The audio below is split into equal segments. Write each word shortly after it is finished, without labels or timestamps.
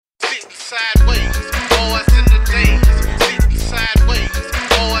sideways, boys in the days. Sleeping sideways,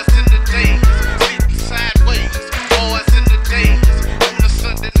 boys in the days. Sleeping sideways, boys in the days. On a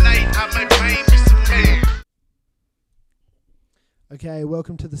Sunday night, I might bring me some hay. Okay,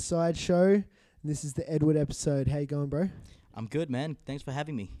 welcome to the side show. This is the Edward episode. How you going, bro? I'm good, man. Thanks for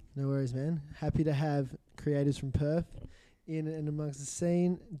having me. No worries, man. Happy to have creators from Perth in and amongst the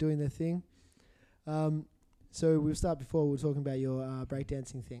scene doing their thing. So we'll start before. We were talking about your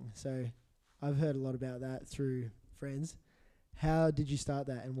breakdancing thing. So I've heard a lot about that through friends. How did you start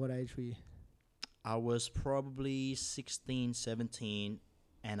that and what age were you? I was probably 16, 17,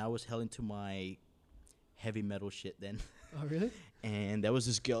 and I was hell into my heavy metal shit then. Oh, really? And there was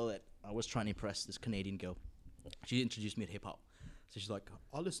this girl that I was trying to impress, this Canadian girl. She introduced me to hip-hop. So she's like,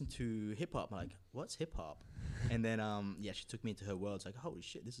 I'll listen to hip-hop. I'm like, what's hip-hop? And then, she took me into her world. It's like, holy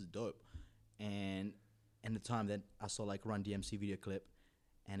shit, this is dope. And the time that I saw, like, Run DMC video clip,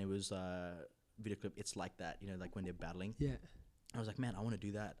 and it was video clip, It's Like That, you know, like when they're battling. Yeah. I was like, man, I want to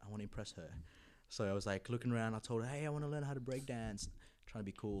do that. I want to impress her. So I was, like, looking around. I told her, hey, I want to learn how to break dance, trying to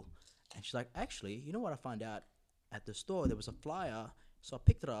be cool. And she's like, actually, you know what I found out? At the store, there was a flyer. So I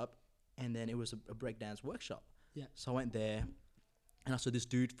picked it up, and then it was a breakdance workshop. Yeah. So I went there, and I saw this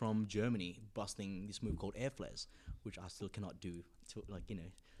dude from Germany busting this move called air flares, which I still cannot do till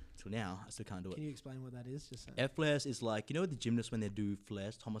now. I still can't do it. Can you explain what that is? Just so. Air flares is like, you know, the gymnasts when they do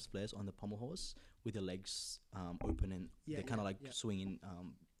flares, Thomas flares on the pommel horse with their legs open, and they're kind of swinging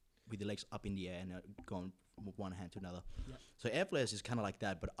with the legs up in the air and going from one hand to another. Yeah. So air flares is kind of like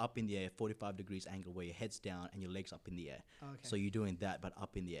that, but up in the air, 45 degrees angle where your head's down and your legs up in the air. Oh, okay. So you're doing that, but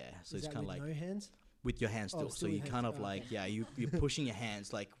up in the air. So is it's that kind of with like no hands? with your hands still. So with you hands. kind of Oh, like, okay. you're pushing your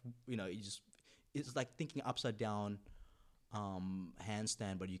hands like, you know, it's like thinking upside down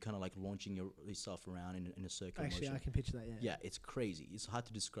handstand, but you kind of like launching yourself around in a circular Actually, motion. I can picture that, yeah. Yeah, it's crazy. It's hard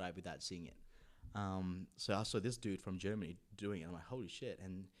to describe without seeing it. So I saw this dude from Germany doing it. I'm like, holy shit.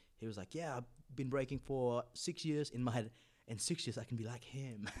 And he was like, yeah, I've been breaking for 6 years. In my head, in 6 years, I can be like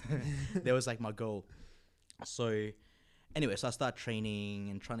him. That was like my goal. So anyway, so I started training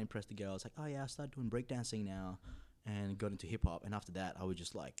and trying to impress the girls. Like, oh yeah, I started doing breakdancing now, and got into hip hop. And after that, I was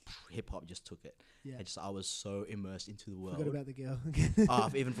just like, hip hop just took it. Yeah. I was so immersed into the world. Forgot about the girl.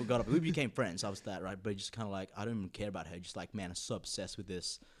 I've even forgot about it. We became friends. I was that, right? But just kind of like, I don't even care about her. Just like, man, I'm so obsessed with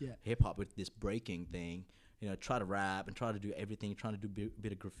this hip hop, with this breaking thing. You know, try to rap and try to do everything, trying to do a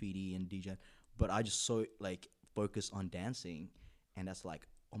bit of graffiti and DJ. But I just so like focused on dancing, and that's like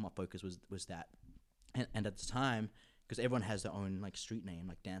all my focus was that. And at the time, because everyone has their own like street name,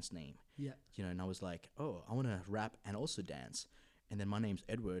 like dance name. Yeah. You know, and I was like, oh, I want to rap and also dance. And then my name's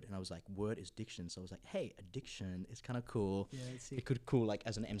Edward, and I was like, word is diction. So I was like, hey, addiction is kind of cool. Yeah, it's sick. It could cool like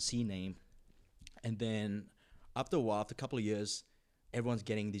as an MC name. And then after a while, after a couple of years, everyone's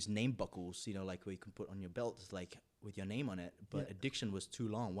getting these name buckles, you know, like where you can put on your belt, like with your name on it. But addiction was too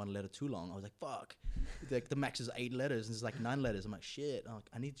long, one letter too long. I was like, fuck. The max is 8 letters, and it's like 9 letters. I'm like, shit,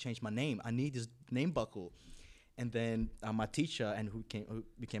 I need to change my name. I need this name buckle. And then my teacher, and who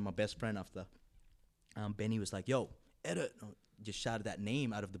became my best friend after, Benny was like, yo, Edit. Just shouted that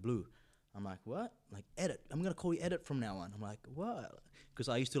name out of the blue. I'm like, what? Like, Edit. I'm going to call you Edit from now on. I'm like, what? Because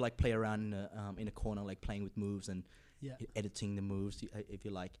I used to like play around in a corner, like playing with moves and editing the moves, if you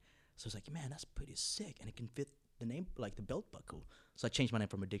like. So I was like, man, that's pretty sick. And it can fit the name, like the belt buckle. So I changed my name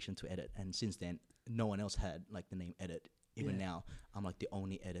from Addiction to Edit. And since then, no one else had like the name Edit. Even now, I'm like the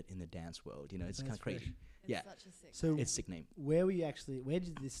only Edit in the dance world. You know, it's kind of crazy. It's such a sick So it's a sick name. where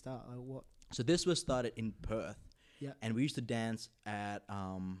did this start? Like what? So this was started in Perth. Yeah. And we used to dance at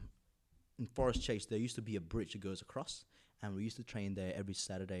in Forest Chase. There used to be a bridge that goes across, and we used to train there every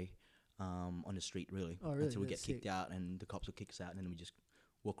Saturday on the street, really. Oh, really? Until we get That's kicked sick. out, and the cops would kick us out, and then we just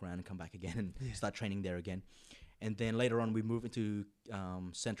walk around and come back again and start training there again. And then later on, we moved into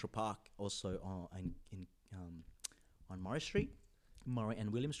Central Park, also on Murray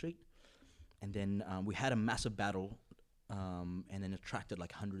and William Street. And then we had a massive battle, and then attracted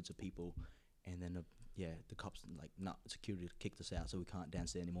like hundreds of people, and then the cops security kicked us out, so we can't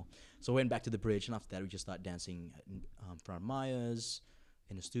dance there anymore. So we went back to the bridge, and after that we just started dancing in front of Myers,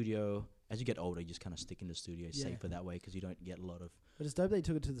 in the studio. As you get older, you just kind of stick in the studio. It's safer that way because you don't get a lot of. But it's dope they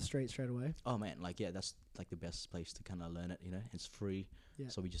took it to the street straight away. Oh man, that's like the best place to kind of learn it. You know, it's free. Yeah.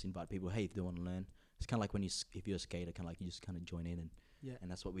 So we just invite people. Hey, if they want to learn, it's kind of like when if you're a skater, kind of like you just kind of join in and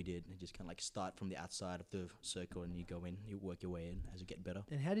that's what we did. And just kind of like start from the outside of the circle, and you go in, you work your way in as you get better.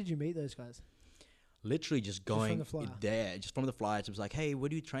 And how did you meet those guys? Literally just going from the flyer? there, just from the flyers. It was like, hey, where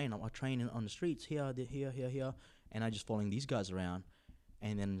do you train? I train on the streets here, here. And I just following these guys around.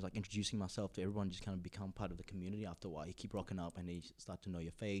 and then like introducing myself to everyone, just kind of become part of the community. After a while, you keep rocking up, and they start to know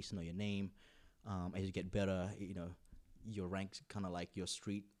your face, know your name. As you get better, you know, your ranks kind of like your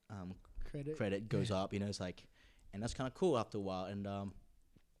street credit goes up. You know, it's like, and that's kind of cool after a while. And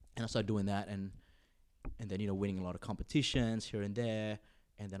I started doing that, and then, you know, winning a lot of competitions here and there.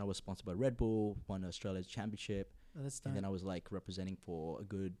 And then I was sponsored by Red Bull, won Australia's championship. Oh, that's And dope. then I was like representing for a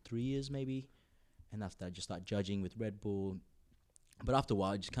good 3 years maybe. And after that, I just started judging with Red Bull. But after a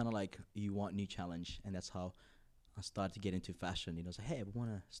while, just kind of like, you want new challenge. And that's how I started to get into fashion. You know, I was like, hey, we want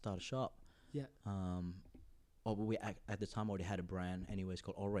to start a shop. Yeah. Or we at the time already had a brand anyways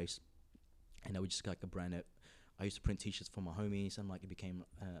called All Race. And then we just got like a brand that I used to print t-shirts for my homies, and like it became,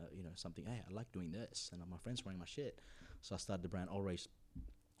 you know, something, hey, I like doing this, and my friends wearing my shit. So I started the brand All Race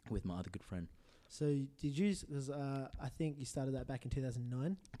with my other good friend. So did you? Because I think you started that back in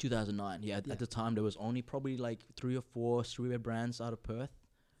 2009. 2009, yeah. At the time, there was only probably like 3 or 4 streetwear brands out of Perth.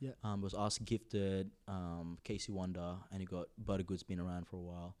 Yeah. It was us, Gifted, Casey Wonder, and you got Buttergood's been around for a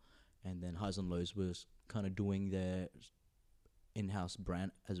while, and then Highs and Lows was kind of doing their in-house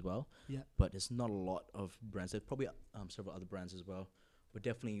brand as well. Yeah. But there's not a lot of brands. There's probably several other brands as well, but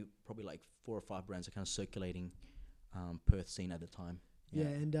definitely probably like 4 or 5 brands are kind of circulating Perth scene at the time. Yeah,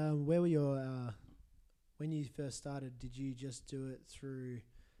 and where were your when you first started? Did you just do it through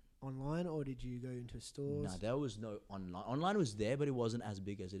online, or did you go into stores? No, there was no online. Online was there, but it wasn't as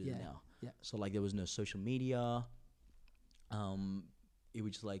big as it is now. Yeah. So like there was no social media. It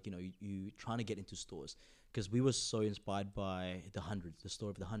was just like, you know, you trying to get into stores, because we were so inspired by the Hundreds, the store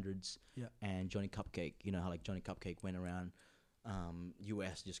of the Hundreds, and Johnny Cupcake. You know how like Johnny Cupcake went around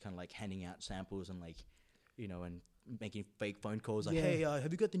US just kind of like handing out samples and like, you know, and making fake phone calls like, hey,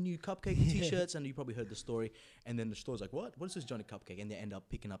 have you got the new Cupcake t-shirts? And you probably heard the story. And then the store's like, what is this Johnny Cupcake? And they end up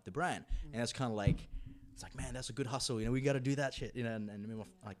picking up the brand. And that's kind of like, it's like, man, that's a good hustle. You know, we got to do that shit. You know, and me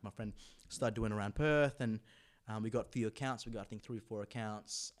and my friend started doing around Perth, and we got a few accounts. We got, I think, 3 or 4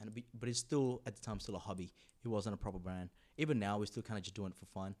 accounts. But it's still, at the time, still a hobby. It wasn't a proper brand. Even now, we're still kind of just doing it for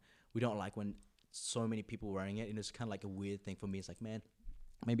fun. We don't like when so many people are wearing it. And it's kind of like a weird thing for me. It's like, man,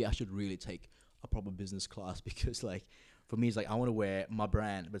 maybe I should really take a proper business class, because like for me it's like I want to wear my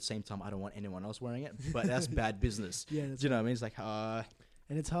brand, but at the same time I don't want anyone else wearing it, but that's bad business. Yeah, do you know what I mean? It's like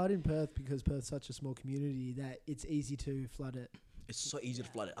and it's hard in Perth because Perth's such a small community that it's easy to flood it. It's so easy to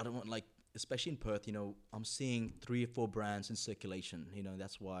flood it. I don't want, like, especially in Perth, you know, I'm seeing 3 or 4 brands in circulation, you know.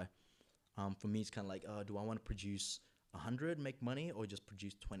 That's why for me it's kind of like, do I want to produce 100, make money, or just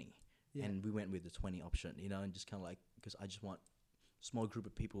produce 20? And we went with the 20 option, you know, and just kind of like, because I just want small group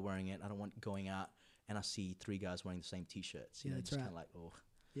of people wearing it. I don't want going out and I see 3 guys wearing the same t-shirts. You know, that's just right. kind of like, oh.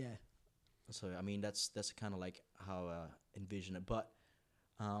 Yeah. So I mean, that's kind of like how I envision it. But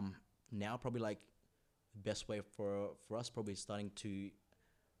now probably like the best way for us probably starting to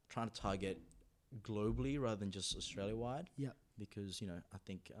trying to target globally rather than just Australia wide. Yeah. Because, you know, I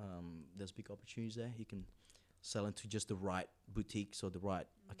think there's big opportunities there. You can sell into just the right boutiques or the right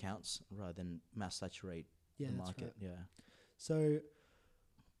accounts rather than mass saturate the market. Right. Yeah. So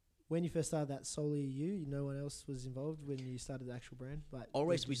when you first started that, solely you, no one else was involved when you started the actual brand? Like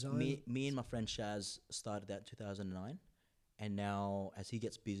Always, me and my friend Shaz started that 2009, and now as he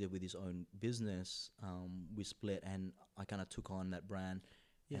gets busier with his own business, we split, and I kind of took on that brand,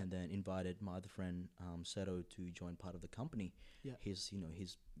 and then invited my other friend Seto to join part of the company. Yeah. He's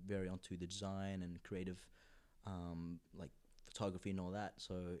very onto the design and creative, like photography and all that.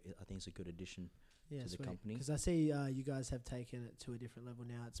 So I think it's a good addition. To the company, because I see you guys have taken it to a different level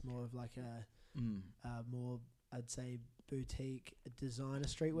now. It's more of like a more, I'd say, boutique designer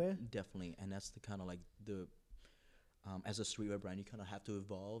streetwear. Definitely, and that's the kind of like the as a streetwear brand, you kind of have to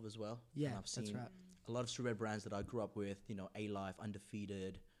evolve as well. Yeah, and I've seen that's right. A lot of streetwear brands that I grew up with, you know, A Life,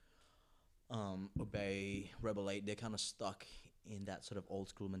 Undefeated, Obey, Rebel 8, they're kind of stuck in that sort of old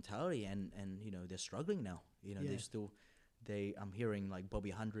school mentality, and you know, they're struggling now. You know, I'm hearing like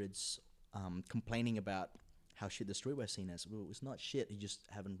Bobby Hundreds complaining about how shit the streetwear scene is. Well, it's not shit. You just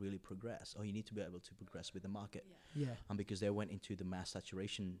haven't really progressed, or you need to be able to progress with the market. Because they went into the mass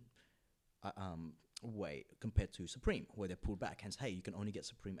saturation way compared to Supreme, where they pulled back. Hence, hey, you can only get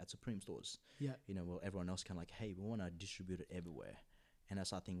Supreme at Supreme stores. You know, well, everyone else kind of like, hey, we want to distribute it everywhere, and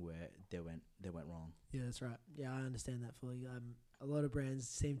that's I think where they went wrong. Yeah, that's right. Yeah, I understand that fully. A lot of brands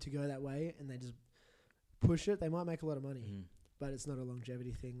seem to go that way, and they just push it. They might make a lot of money, but it's not a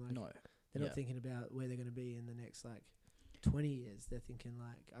longevity thing. Like, no. They're not thinking about where they're going to be in the next, like, 20 years. They're thinking,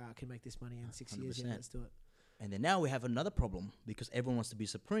 like, I can make this money in 6 years. Yeah, let's do it. And then now we have another problem because everyone wants to be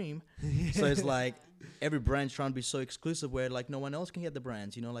Supreme. So it's like every brand's trying to be so exclusive where, like, no one else can get the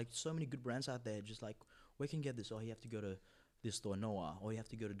brands. You know, like, so many good brands out there. Just like, where can you get this? Oh, you have to go to this store Noah, or you have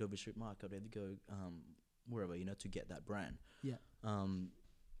to go to Dover Street Market, or you have to go wherever, to get that brand. Yeah.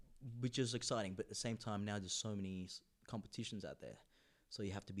 Which is exciting, but at the same time now there's so many competitions out there, so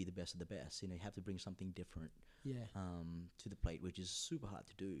you have to be the best of the best. You have to bring something different Yeah. to the plate, which is super hard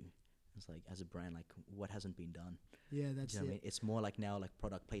to do. It's like, as a brand, like, what hasn't been done? Yeah, that's Do you know what I it. mean? It's more like now, like,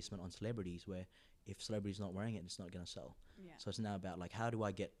 product placement on celebrities, where if celebrity's not wearing it, it's not going to sell. Yeah. So it's now about, like, how do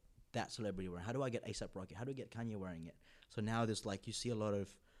I get that celebrity wearing? How do I get ASAP Rocky? How do I get Kanye wearing it? So now there's, like, you see a lot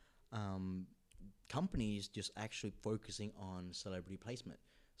of companies just actually focusing on celebrity placement.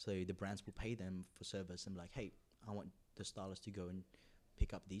 So the brands will pay them for service and be like, hey, I want the stylist to go and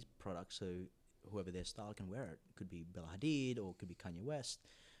pick up these products so whoever their style can wear it. It could be Bella Hadid or it could be Kanye West.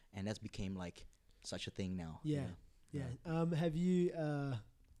 And that's became like such a thing now. Yeah. Yeah. Have you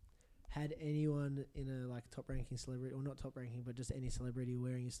had anyone in a like top ranking celebrity, or not top ranking, but just any celebrity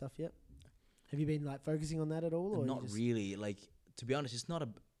wearing your stuff yet? Have you been like focusing on that at all, or Not really. Like, to be honest, it's not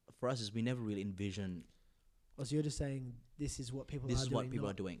for us. Is we never really envision. Oh, so you're just saying this is what people. This are is doing, what people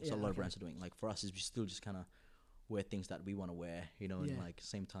are doing. So a lot of okay. brands are doing. Like, for us, is we still just kind of wear things that we want to wear, and Yeah. like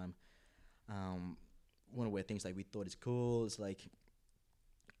same time, want to wear things like we thought is cool. It's like,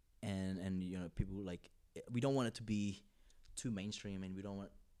 and people like, we don't want it to be too mainstream, and we don't want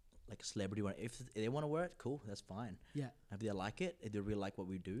like a celebrity wear. If they want to wear it, cool, that's fine. Yeah. If they like it, if they really like what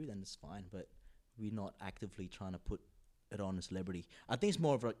we do, then it's fine. But we're not actively trying to put it on a celebrity. I think it's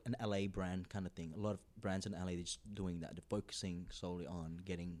more of like an LA brand kind of thing. A lot of brands in LA, they're just doing that. They're focusing solely on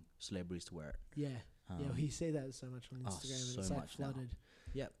getting celebrities to wear it. Yeah. Yeah, we see that so much on Instagram, and so it's like much now. flooded.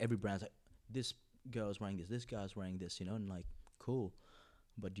 Yeah, every brand's like, this girl's wearing this guy's wearing this, and like, cool.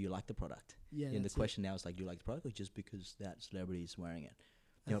 But do you like the product? Yeah. And the that's it. question now is like, do you like the product, or just because that celebrity is wearing it?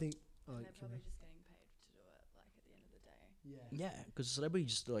 I think. Oh, They're can probably I- just getting paid to do it, like, at the end of the day. yeah. Yeah, because celebrities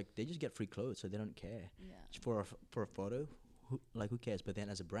just like, they just get free clothes, so they don't care. Yeah. For a photo, who cares? But then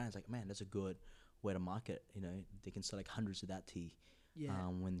as a brand, it's like, man, that's a good way to market. They can sell like hundreds of that tee. Yeah.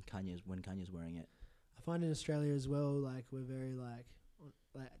 When Kanye's wearing it. I find in Australia as well, like we're very like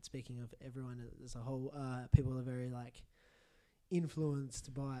speaking of everyone as a whole, people are very like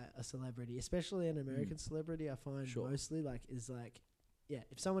influenced by a celebrity, especially an American celebrity. I find Sure. mostly like is like, yeah,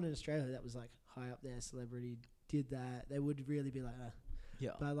 if someone in Australia that was like high up there, celebrity did that, they would really be like,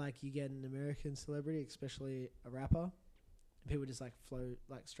 Yeah. But like you get an American celebrity, especially a rapper, and people just like flow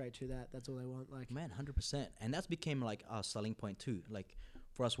like straight to that. That's all they want. Like, Man, 100%. And that's became like our selling point too. Like,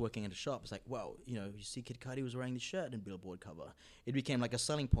 for us working at the shop, it's like, well, you see Kid Cudi was wearing the shirt and Billboard cover. It became like a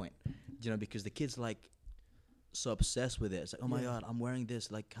selling point, because the kids like so obsessed with it. It's like, oh my Yeah. God, I'm wearing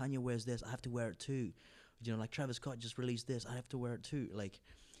this. Like, Kanye wears this, I have to wear it too. Like Travis Scott just released this, I have to wear it too. Like,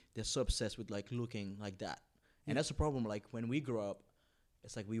 they're so obsessed with like looking like that. And that's the problem. Like, when we grow up,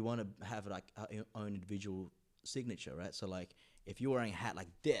 it's like we want to have like our own individual signature, right? So like, if you're wearing a hat like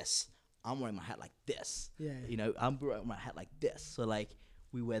this, I'm wearing my hat like this. yeah, I'm wearing my hat like this. So like,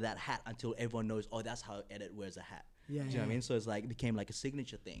 we wear that hat until everyone knows, oh, that's how Edit wears a hat. yeah, Do you know what I mean? So it's like, it became like a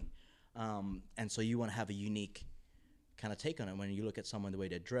signature thing. And so you want to have a unique kind of take on it when you look at someone, the way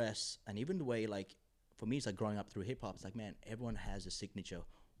they dress, and even the way, like, for me, it's like growing up through hip hop, it's like, man, everyone has a signature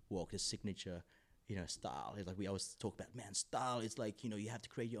walk, a signature, style. It's like, we always talk about, man, style. It's like, you have to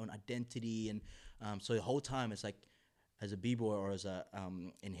create your own identity. And so the whole time, it's like, as a b-boy or as a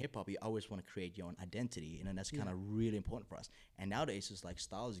in hip hop, you always want to create your own identity, and that's kind of really important for us. And nowadays, it's like,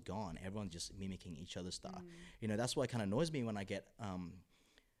 style is gone. Everyone's just mimicking each other's style. That's why it kind of annoys me when I get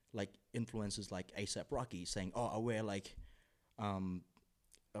like influencers like ASAP Rocky saying, "Oh, I wear like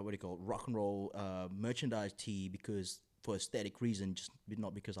what do you call it, rock and roll merchandise tee because for aesthetic reason, just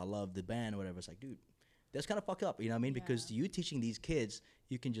not because I love the band or whatever." It's like, dude, that's kind of fucked up. You know what I mean? Because you teaching these kids,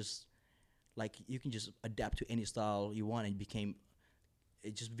 you can just adapt to any style you want, and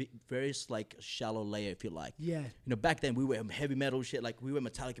it just very like shallow layer, if you like. yeah, Back then we were heavy metal shit, like we were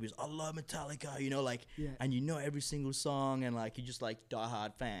Metallica because I love Metallica, like, Yeah. and every single song, and like, you just like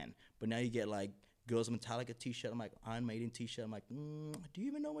diehard fan. But now you get like girls Metallica t-shirt, I'm like, Iron Maiden t-shirt, I'm like, do you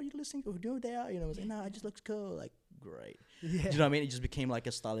even know what you're listening to? Who they are? I was like, nah, it just looks cool. Like, great. yeah, Do you know what I mean? It just became like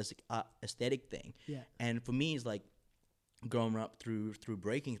a stylistic aesthetic thing. yeah, And for me, it's like, growing up through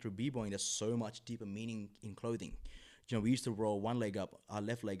breaking, through b-boying, there's so much deeper meaning in clothing. We used to roll one leg up, our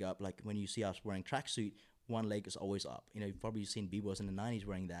left leg up. Like, when you see us wearing tracksuit, one leg is always up. You've probably seen b-boys in the 90s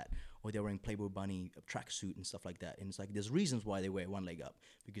wearing that, or they're wearing Playboy Bunny tracksuit and stuff like that. And it's like, there's reasons why they wear one leg up,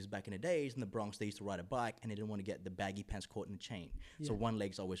 because back in the days in the Bronx, they used to ride a bike and they didn't want to get the baggy pants caught in the chain. So Yeah. one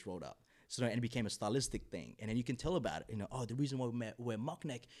leg's always rolled up. So and it became a stylistic thing, and then you can tell about it. Oh, the reason why we wear mock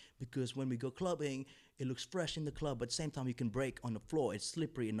neck because when we go clubbing, it looks fresh in the club, but at the same time you can break on the floor. It's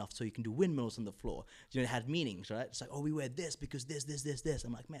slippery enough so you can do windmills on the floor. It had meanings, right? It's like, oh, we wear this because this.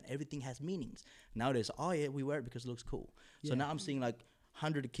 I'm like, man, everything has meanings. Nowadays, oh yeah, we wear it because it looks cool. So now I'm seeing like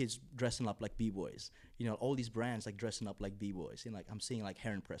 100 kids dressing up like b-boys. All these brands like dressing up like b-boys. And like I'm seeing like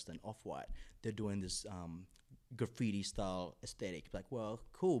Heron Preston, Off-White. They're doing this graffiti style aesthetic. Like, well,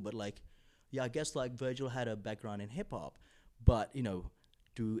 cool, but like, yeah, I guess like Virgil had a background in hip hop, but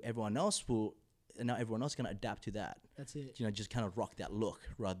do everyone else will? Now everyone else gonna adapt to that. That's it. Just kind of rock that look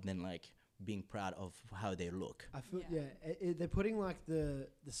rather than like being proud of how they look. I feel they're putting like the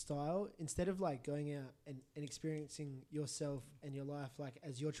style instead of like going out and experiencing yourself and your life like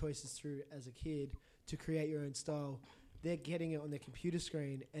as your choices through as a kid to create your own style. They're getting it on their computer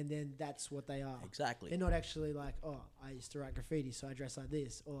screen and then that's what they are. Exactly. They're not actually like, oh, I used to write graffiti so I dress like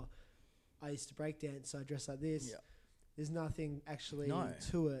this, or I used to break dance so I dress like this. Yeah. There's nothing actually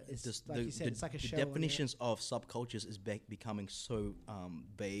to it. It's just, like you said, it's like a show. The definitions of subcultures is becoming so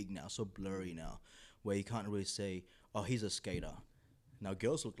vague now, so blurry now, where you can't really say, oh, he's a skater. Now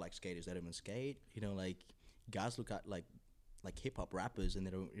girls look like skaters. They don't even skate. Like guys look at like hip hop rappers and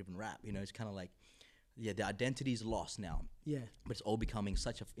they don't even rap. It's kind of like, yeah, the identity is lost now. Yeah. But it's all becoming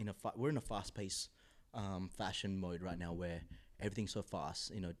such we're in a fast-paced fashion mode right now where everything's so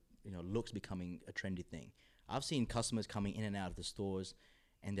fast. Looks becoming a trendy thing. I've seen customers coming in and out of the stores,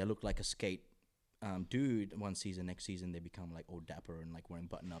 and they look like a skate dude one season. Next season, they become like all dapper and like wearing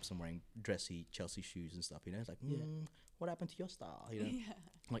button-ups and wearing dressy Chelsea shoes and stuff. It's like, what happened to your style?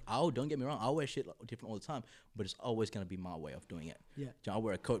 Like, don't get me wrong, I'll wear shit different all the time, but it's always gonna be my way of doing it. Yeah, I'll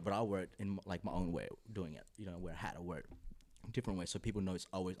wear a coat, but I'll wear it in like my own way of doing it. I wear a hat, I wear it different way, so people know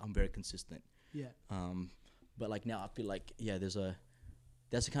I'm very consistent. Yeah. But like now, I feel like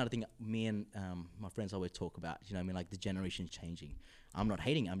that's the kind of thing me and my friends always talk about. Like the generation's changing. I'm not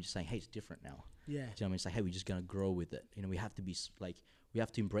hating it. I'm just saying, hey, it's different now. Yeah. It's like, hey, we're just gonna grow with it. We have to be we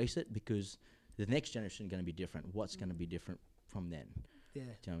have to embrace it because the next generation is gonna be different. What's gonna be different from then? Yeah.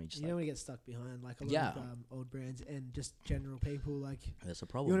 You don't want to get stuck behind like a lot of old brands and just general people. Like that's a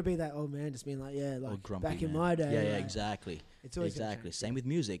problem. You want to be that old man, just being like, like grumpy, back man. in my day. Yeah, exactly. It's always exactly same with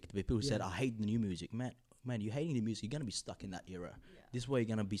music. The people who said I hate the new music, man, you're hating the music. You're gonna be stuck in that era. Yeah. This way, you're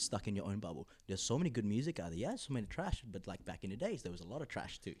gonna be stuck in your own bubble. There's so many good music out there. Yeah, so many trash, but like back in the days, there was a lot of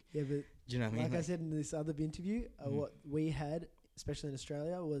trash too. Yeah, but do you know what I mean? Like I said in this other interview, what we had, especially in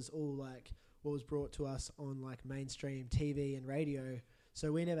Australia, was all like what was brought to us on like mainstream TV and radio.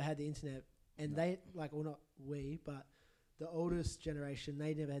 So we never had the internet, and they like, well, not we, but the oldest generation,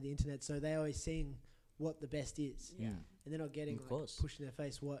 they never had the internet, so they always seeing what the best is. Yeah. And they're not getting like pushed in their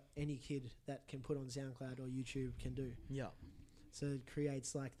face what any kid that can put on SoundCloud or YouTube can do. Yeah. So it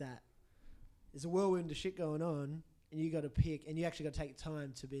creates like that. There's a whirlwind of shit going on, and you got to pick, and you actually got to take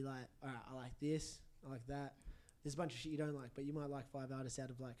time to be like, all right, I like this, I like that. There's a bunch of shit you don't like, but you might like 5 artists out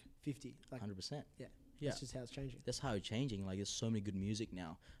of like 50. Like 100%. Yeah. That's just how it's changing. That's how it's changing. Like, there's so many good music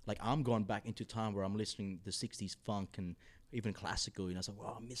now. Like, I'm going back into time where I'm listening to the 60s funk and even classical. It's like,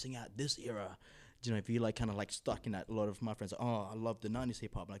 wow, I'm missing out this era. If you're like kind of like stuck in that, a lot of my friends are, oh, I love the 90s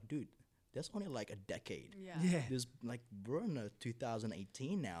hip hop. Like, dude, that's only like a decade. Yeah. There's like, we're in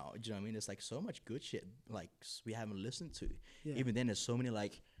 2018 now. Do you know what I mean? There's like so much good shit like we haven't listened to. Yeah. Even then, there's so many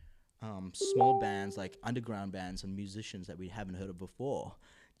like small bands, like underground bands and musicians that we haven't heard of before.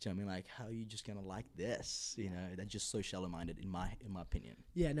 Do you know what I mean? Like, how are you just gonna like this? They're just so shallow-minded in my opinion.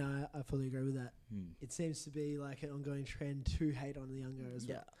 Yeah, no, I fully agree with that. It seems to be like an ongoing trend to hate on the younger as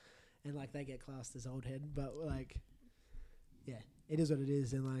well. And like they get classed as old head, but like, yeah, it is what it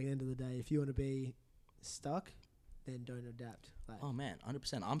is. And like, at the end of the day, if you want to be stuck, then don't adapt. Like, oh man,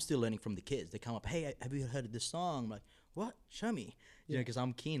 100%. I'm still learning from the kids. They come up, hey, have you heard of this song? I'm like, what? Show me. You know, because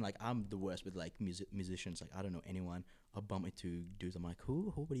I'm keen. Like, I'm the worst with like musicians. Like, I don't know anyone. I'll bump into dudes. I'm like,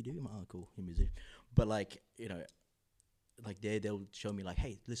 who? What do you do? I'm like, oh, cool, you're a musician. But like, like they'll show me like,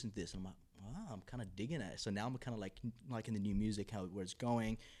 hey, listen to this. And I'm like, wow, I'm kind of digging it. So now I'm kind of like in the new music, where it's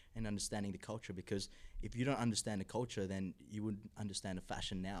going and understanding the culture. Because if you don't understand the culture, then you wouldn't understand the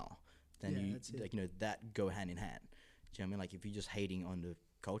fashion now. Then that go hand in hand. Do you know what I mean? Like, if you're just hating on the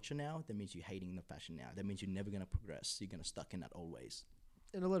culture now, that means you're hating the fashion now. That means you're never gonna progress. You're gonna stuck in that old ways.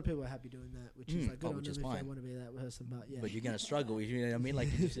 And a lot of people are happy doing that, which is like good on them if they want to be that person. But yeah, but you're gonna struggle. You know what I mean? Like,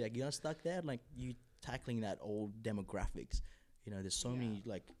 you're gonna stuck there. Like, you tackling that old demographics. There's so many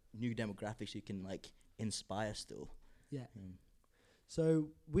like new demographics you can like inspire still. Yeah. So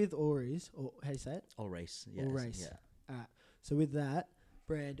with Auris, or how do you say it? All race. Yes. All race. Yeah. So with that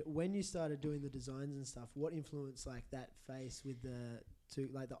brand, when you started doing the designs and stuff, what influenced like that face with the to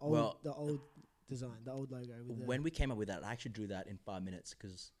like the Well, old design, the old logo with the when we came up with that, I actually drew that in 5 minutes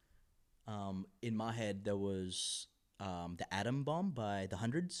because in my head there was the atom bomb by the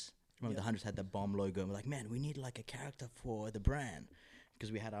Hundreds. Remember the Hundreds had the bomb logo. And we're like, man, we need like a character for the brand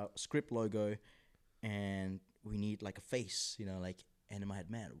because we had our script logo and we need like a face, you know, like. And in my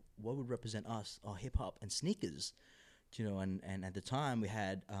head, man, what would represent us? Oh, hip hop and sneakers. You know, and at the time we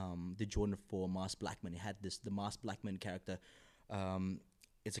had the Jordan 4 Mars Blackman. It had the Mars Blackman character.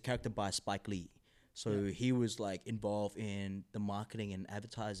 It's a character by Spike Lee. So he was like involved in the marketing and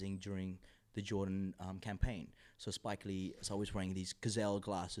advertising during the Jordan campaign. So Spike Lee is always wearing these gazelle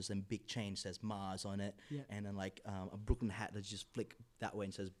glasses and big chain says Mars on it, and then like a Brooklyn hat that just flick that way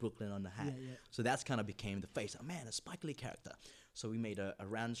and says Brooklyn on the hat. So that's kind of became the face. Oh man, a Spike Lee character. So we made a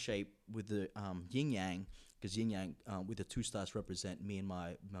round shape with the yin yang, because yin yang with the 2 stars represent me and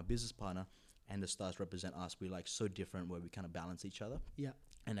my business partner, and the stars represent us. We're like so different where we kind of balance each other.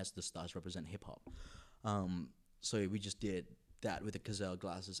 And as the stars represent hip hop. So we just did that with the gazelle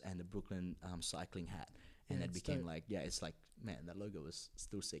glasses and the Brooklyn cycling hat. And that became like, it's like, man, that logo was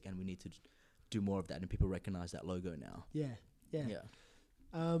still sick, and we need to do more of that, and people recognize that logo now.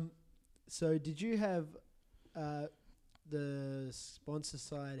 So did you have the sponsor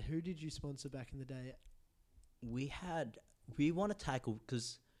side? Who did you sponsor back in the day? We want to tackle,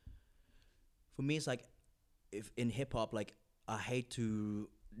 because for me it's like, if in hip hop, like I hate to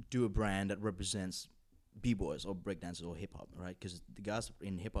do a brand that represents b-boys or breakdancers or hip hop, right? Because the guys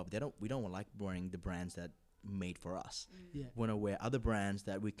in hip hop, we don't like wearing the brands that made for us. We want to wear other brands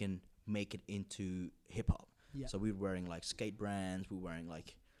that we can make it into hip hop. So we're wearing like skate brands, we're wearing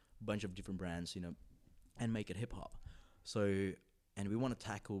like a bunch of different brands, you know, and make it hip hop. So, and we want to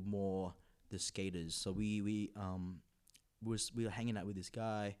tackle more the skaters. So we were hanging out with this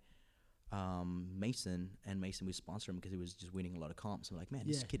guy, Mason, and Mason, we sponsored him because he was just winning a lot of comps. I'm like, man,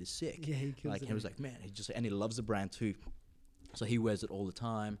 this kid is sick. He kills like it. he was like, man, and he loves the brand too. So he wears it all the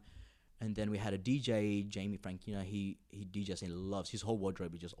time. And then we had a DJ, Jamie Frank. You know, he DJs and he loves his whole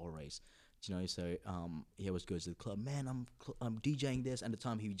wardrobe is just all race. You know, so he always goes to the club. Man, I'm DJing this. And at the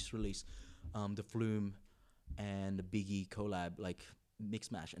time, he just released the Flume and the Biggie collab, like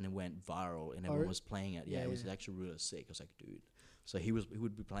mix match, and it went viral, and everyone was playing it. It was actually really sick. I was like, dude. So he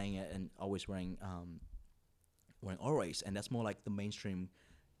would be playing it and always wearing Always, and that's more like the mainstream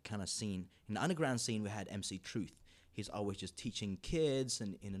kind of scene. In the underground scene, we had MC Truth. He's always just teaching kids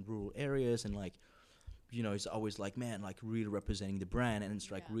and in rural areas, and like, you know, he's always like, man, like really representing the brand, and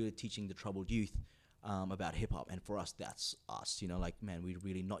it's like really teaching the troubled youth about hip hop. And for us, that's us. You know, like, man, we're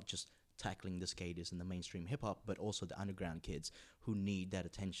really not just tackling the skaters and the mainstream hip hop, but also the underground kids who need that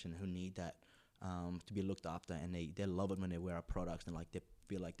attention, who need that to be looked after, and they love it when they wear our products and like they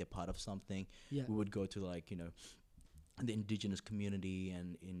feel like they're part of something. We would go to like, you know, the indigenous community,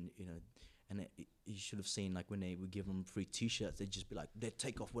 and you should have seen like when they would give them free T-shirts, they'd just be like, they'd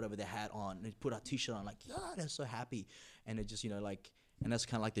take off whatever they had on, and they'd put our T-shirt on, like, they're so happy, and it just, you know, like, and that's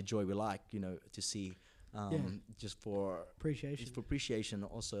kind of like the joy we like, you know, to see. Just for appreciation,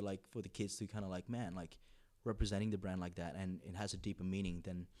 also like for the kids to kind of like, man, like representing the brand like that, and it has a deeper meaning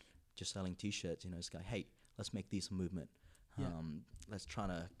than just selling T-shirts. You know, it's like, hey, let's make this a movement. Let's try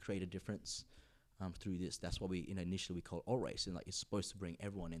to create a difference through this. That's what we, you know, initially we call All Race, and like it's supposed to bring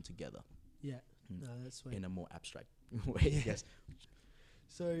everyone in together. No, that's sweet. In a more abstract way, I guess.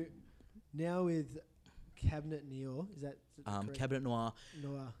 So now with Cabinet Noir, is that correct? Cabinet Noir.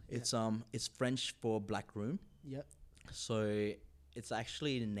 It's French for black room. So it's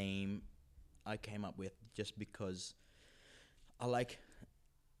actually the name I came up with just because I like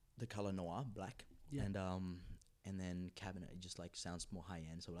the color noir, black, and then cabinet, it just like sounds more high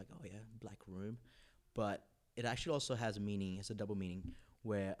end. So we're like, oh yeah, black room, but it actually also has a meaning. It's a double meaning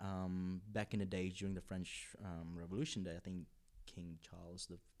where back in the days during the French Revolution Day, I think King Charles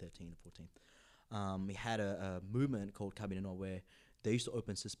the 13th or 14th. He had a movement called Cabinet Noir where they used to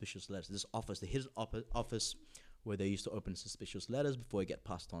open suspicious letters. This office, the hidden office, where they used to open suspicious letters before it get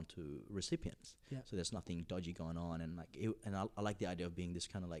passed on to recipients. So there's nothing dodgy going on, and like, I like the idea of being this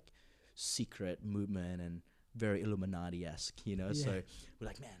kind of like secret movement and very Illuminati-esque, you know. So we're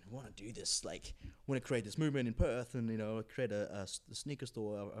like, man, we want to do this. Like, we want to create this movement in Perth, and you know, create a sneaker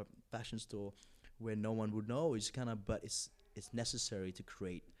store, a fashion store, where no one would know. It's kind of, but it's necessary to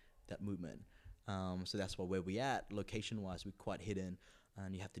create that movement. So that's where we at. Location-wise, we're quite hidden,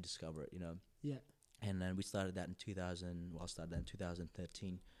 and you have to discover it, you know. And then we started that in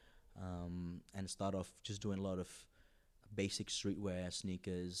 2013, and started off just doing a lot of basic streetwear,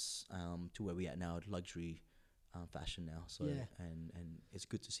 sneakers, to where we at now, luxury fashion now. So and it's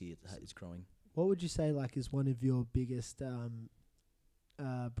good to see it's growing. What would you say like is one of your biggest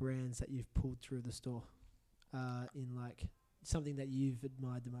brands that you've pulled through the store in like something that you've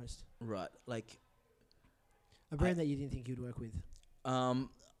admired the most? Right. Like, A brand that you didn't think you'd work with.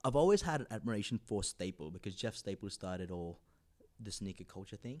 I've always had an admiration for Staple because Jeff Staple started all the sneaker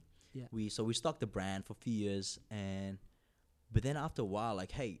culture thing. Yeah. We stocked the brand for a few years, but then after a while,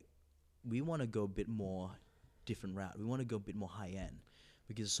 like, hey, we want to go a bit more different route. We want to go a bit more high end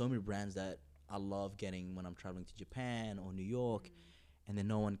because there's so many brands that I love getting when I'm traveling to Japan or New York, and then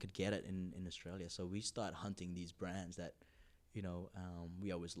no one could get it in Australia. So we start hunting these brands that,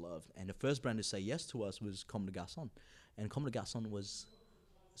 we always loved. And the first brand to say yes to us was Comme des Garçons. And Comme des Garçons was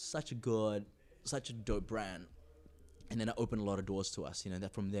such a dope brand. And then it opened a lot of doors to us.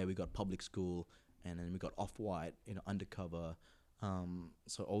 That from there we got Public School, and then we got Off-White, Undercover.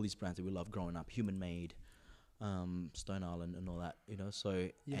 So all these brands that we loved growing up, Human Made, Stone Island and all that, So,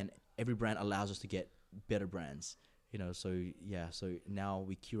 and every brand allows us to get better brands, So now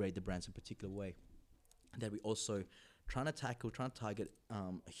we curate the brands in a particular way. And that we also trying to target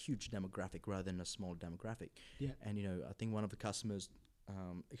a huge demographic rather than a small demographic. Yeah. And, I think one of the customers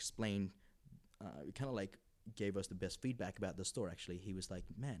explained, kind of like gave us the best feedback about the store, actually. He was like,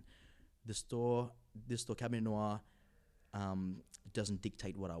 man, this store, Cabinet Noir, doesn't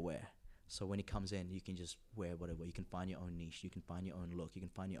dictate what I wear. So when he comes in, you can just wear whatever. You can find your own niche. You can find your own look. You can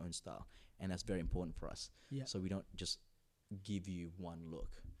find your own style. And that's very important for us. Yeah. So we don't just give you one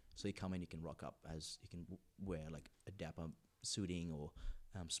look. So you come in, you can rock up as you can wear like a dapper suiting or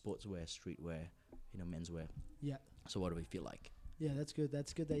sportswear, streetwear, menswear. Yeah. So what do we feel like? Yeah, that's good.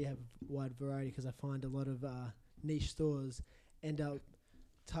 That's good that you have a wide variety because I find a lot of niche stores end up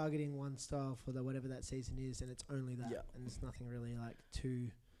targeting one style for whatever that season is, and it's only that. Yeah. And it's nothing really like too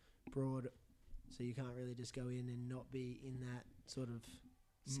broad, so you can't really just go in and not be in that sort of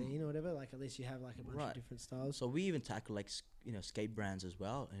scene or whatever. Like at least you have like a bunch of different styles. So we even tackle like skate brands as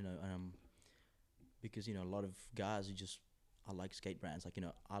well. Because a lot of guys who I like skate brands. Like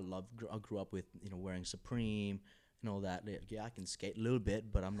I grew up with wearing Supreme and all that. Yeah, I can skate a little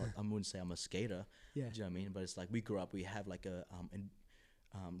bit, but I wouldn't say I'm a skater. Yeah. Do you know what I mean? But it's like we grew up. We have like a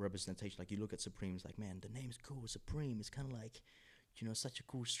representation. Like you look at Supreme, it's like, man, the name's cool. Supreme. It's kind of like, such a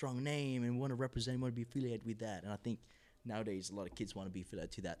cool, strong name, and we want to represent, want to be affiliated with that. And I think nowadays a lot of kids want to be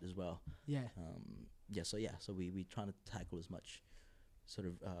affiliated to that as well. Yeah. So we trying to tackle as much sort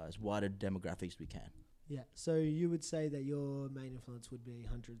of as wider demographics as we can. Yeah. So you would say that your main influence would be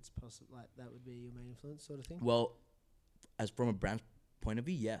hundreds, possibly like that would be your main influence, sort of thing. Well, as from a brand point of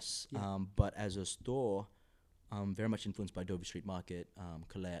view, yes. Yeah. But as a store, very much influenced by Dover Street Market,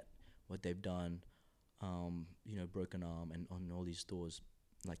 Colette, what they've done, Broken Arm, and on all these stores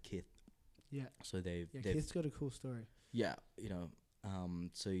like Kith. Yeah. So they've Kith's got a cool story. Yeah,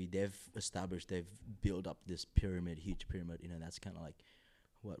 so they've built up this huge pyramid. That's kind of like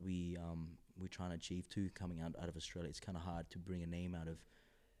what we're trying to achieve too. Coming out of Australia, it's kind of hard to bring a name out of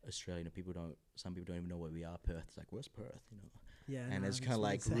Australia. Some people don't even know where we are. Perth, it's like, where's Perth? Yeah. And it's kind of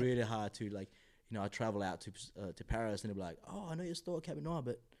like really hard to like, I travel out to Paris and they'll be like, oh, I know your store, Cabinet Noir,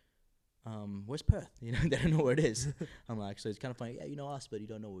 but where's Perth? They don't know where it is. I'm like, so it's kind of funny. Yeah, you know us, but you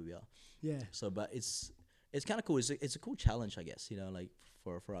don't know where we are. Yeah. So, but it's kind of cool. It's a cool challenge, I guess. Like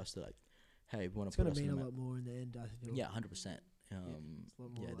for us to like, hey, we want to. It's gonna mean a lot more in the end, I feel. Yeah, 100%. It's a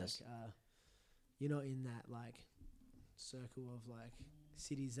lot more like you're not in that like circle of like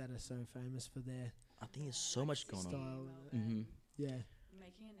cities that are so famous for their. I think there's so much going style on. Mm-hmm. Yeah.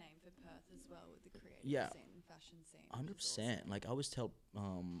 Making a name for Perth as well with the creative scene, fashion scene. 100%. Like I always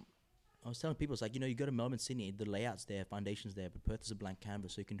telling people, it's like, you go to Melbourne, Sydney, the layout's there, foundation's there, but Perth is a blank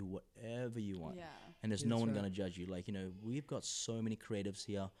canvas, so you can do whatever you want. Yeah. And there's no one going to judge you. Like, we've got so many creatives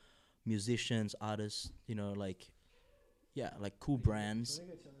here, musicians, artists, like cool brands. I'm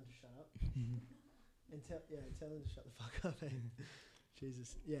gonna go tell them to shut up. And tell them to shut the fuck up.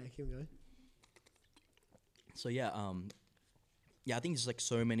 Jesus. Yeah, keep going. So I think there's like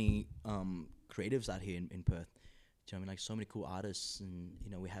so many creatives out here in Perth. Do you know what I mean? Like so many cool artists, and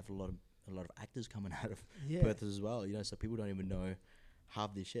we have a lot of actors coming out of Perth as well. So people don't even know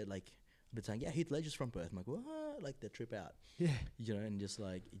half this shit. Like they're saying, yeah, Heath Ledger's from Perth. I'm like, what? Like they trip out. Yeah. And just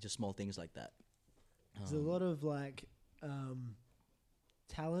small things like that. There's a lot of like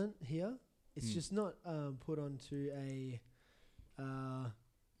talent here. It's just not put onto a.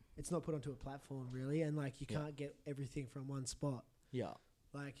 It's not put onto a platform really, and like you can't get everything from one spot. Yeah.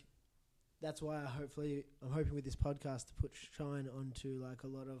 Like, that's why I'm hoping with this podcast to put shine onto like a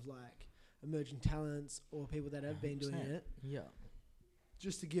lot of like emerging talents or people that have been doing it. Yeah.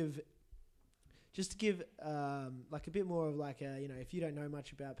 Just to give just to give like a bit more of like a, you know, if you don't know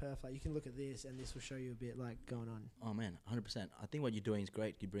much about Perth, like you can look at this and this will show you a bit like going on. Oh man, 100%. I think what you're doing is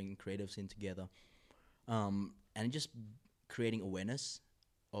great. You bring creatives in together, and just creating awareness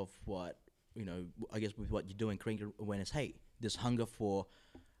of what, you know. I guess with what you're doing, creating awareness. Hey, there's hunger for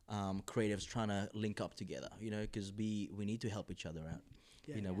creatives trying to link up together. You know, because we need to help each other out.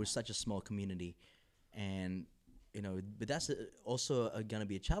 Yeah. You know, we're such a small community, and you know, but that's also gonna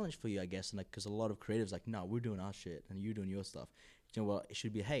be a challenge for you, I guess, and like, because a lot of creatives like, no, we're doing our shit and you're doing your stuff. You know, well, it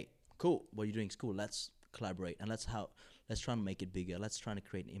should be, hey, cool, what you're doing is cool. Let's collaborate and let's try and make it bigger. Let's try to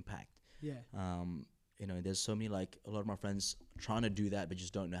create an impact. Yeah. You know, there's so many, like, a lot of my friends trying to do that but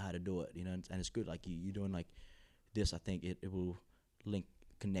just don't know how to do it. You know, and it's good. Like you doing like this. I think it will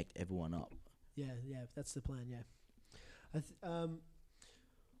connect everyone up. Yeah, that's the plan. Yeah.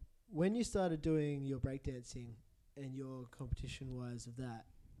 When you started doing your breakdancing and your competition was of that,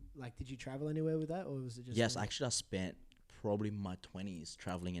 like, did you travel anywhere with that, or was it just? Yes, like actually, I spent probably my 20s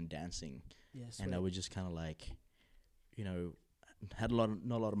traveling and dancing. Yeah, and I was just kind of like, you know, had not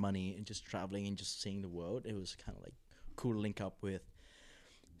a lot of money and just traveling and just seeing the world. It was kind of like cool to link up with.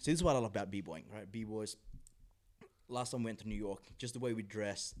 So this is what I love about b-boying, right? B-boys. Last time we went to New York, just the way we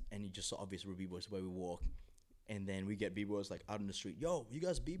dress, and you just saw obviously we're b-boys, the way we walk. And then we get b-boys like out in the street. Yo, you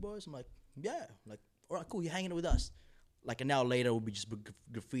guys b-boys? I'm like, yeah. Like, all right, cool. You're hanging with us. Like an hour later, we'll be just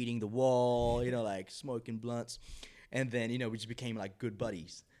graffitiing the wall, you know, like smoking blunts. And then, you know, we just became like good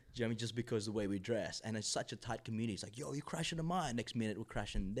buddies. Do you know what I mean? Just because of the way we dress. And it's such a tight community. It's like, yo, you're crashing in mine. Next minute, we're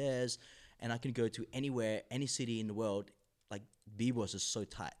crashing theirs. And I can go to anywhere, any city in the world. Like, b-boys is so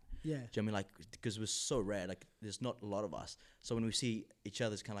tight. Yeah. Do you know what I mean? Like, because we're so rare. Like, there's not a lot of us. So when we see each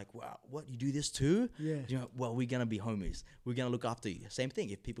other, it's kind of like, wow, what, you do this too? Yeah. You know, well, we're going to be homies. We're going to look after you. Same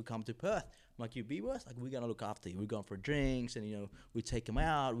thing. If people come to Perth, I'm like, you b-boys? Like, we're going to look after you. We're going for drinks and, you know, we take them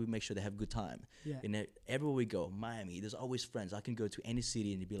out. We make sure they have a good time. Yeah. You know, everywhere we go, Miami, there's always friends. I can go to any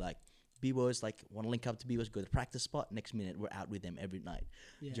city and you'd be like, b-boys, like, want to link up to b-boys, go to the practice spot. Next minute, we're out with them every night.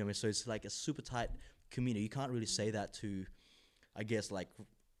 Yeah. Do you know what I mean? So it's like a super tight community. You can't really say that to, I guess, like,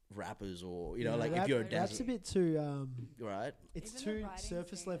 rappers or, you know, like if you're a dancer. That's a bit too right? It's Even too the writing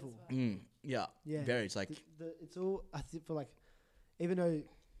surface scene as level. well. Yeah. Yeah. Very. It's like It's all, I think, for like, even though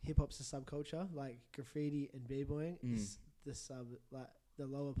hip hop's a subculture, like graffiti and b-boying is the the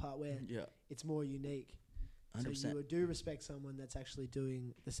lower part where it's more unique. 100%. So you do respect someone that's actually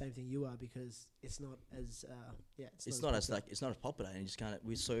doing the same thing you are, because it's not as it's not as like, it's not as popular, and just kind of,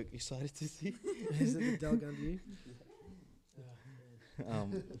 we're so excited to see. Is it the dog under you?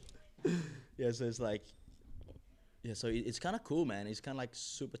 Yeah, so it's like, yeah, so it's kind of cool, man. It's kind of like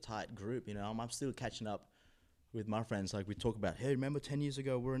super tight group, you know. I'm still catching up with my friends. Like, we talk about, hey, remember 10 years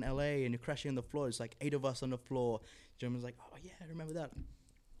ago we're in LA and you're crashing on the floor. It's like 8 of us on the floor. German's like, oh yeah, I remember that.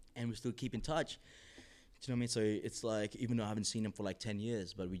 And we still keep in touch. Do you know what I mean? So it's like, even though I haven't seen them for like 10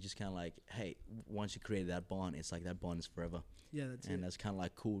 years, but we just kind of like, hey, once you create that bond, it's like that bond is forever. Yeah, that's and it. that's kind of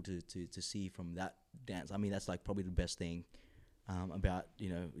like cool to see from that dance. I mean, that's like probably the best thing about, you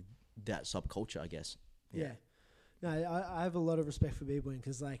know, that subculture, I guess. Yeah. No, I have a lot of respect for b-boying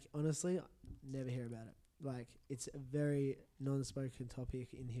because, like, honestly, I never hear about it. Like, it's a very non-spoken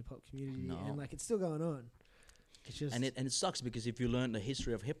topic in the hip-hop community, and, like, it's still going on. It's just... And it sucks because if you learn the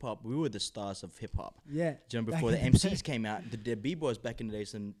history of hip-hop, we were the stars of hip-hop. Yeah. Do you know, before the MCs came out, the b-boys back in the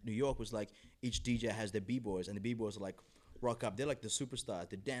days in New York was like, each DJ has their b-boys, and the b-boys are like, rock up. They're like the superstars.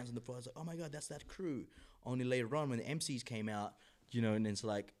 They dance on the floor. It's like, oh my God, that's that crew. Only later on when the MCs came out, you know, and it's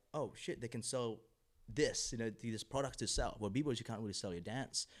like, oh shit, they can sell this, you know, this product to sell. Well, b-boys, you can't really sell your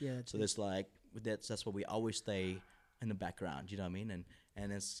dance. Yeah. So there's like, that's why we always stay in the background, you know what I mean?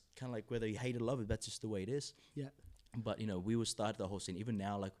 And it's kind of like whether you hate or love it, that's just the way it is. Yeah. But, you know, we would start the whole scene. Even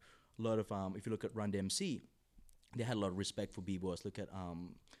now, like a lot of, if you look at Run DMC, they had a lot of respect for b-boys. Look at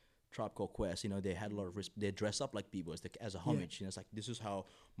Tribe Called Quest, you know, they had a lot of they dress up like b-boys as a homage. You know, it's like, this is how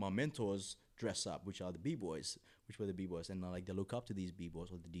my mentors dress up, which are the b-boys, which were the b-boys, and like they look up to these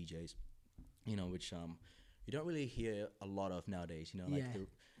b-boys or the DJs, you know, which you don't really hear a lot of nowadays. You know, like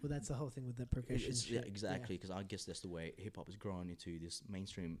well, that's the whole thing with the progression. Yeah, exactly, because I guess that's the way hip hop is growing into this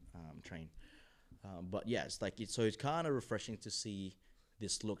mainstream train. But yeah, it's like it's kind of refreshing to see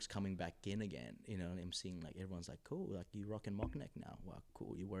this looks coming back in again, you know, and I'm seeing like everyone's like, cool, like you rocking mock neck now. Wow,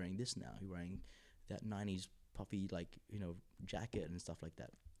 cool. You're wearing this now. You're wearing that 90s puffy, like, you know, jacket and stuff like that.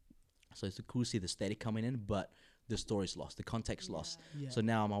 So it's cool to see the aesthetic coming in, but the story's lost, the context lost. Yeah. So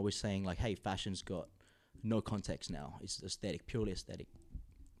now I'm always saying like, hey, fashion's got no context now. It's aesthetic, purely aesthetic.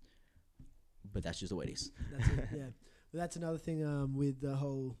 But that's just the way it is. That's it, yeah. But that's another thing with the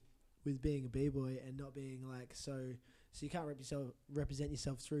whole, with being a b-boy and not being like so you can't represent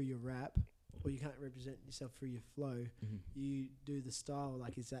yourself through your rap or you can't represent yourself through your flow. Mm-hmm. You do the style,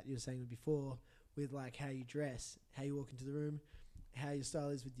 like is that you were saying before, with like how you dress, how you walk into the room, how your style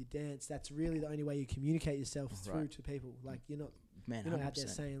is with your dance. That's really the only way you communicate yourself through to people. Like you're not out there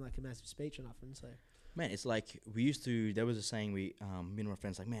saying like a massive speech or nothing. So man, it's like we used to. There was a saying me and my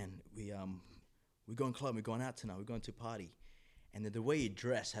friends like, man, we're going club, we're going out tonight, we're going to party, and then the way you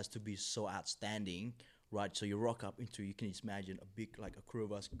dress has to be so outstanding, right? So you rock up into, you can just imagine a big, like a crew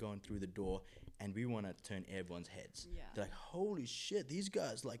of us going through the door, and we want to turn everyone's heads. Yeah. They're like, holy shit, these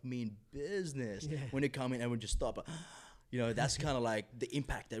guys like mean business. Yeah. When they come in, everyone just stop. That's kind of like the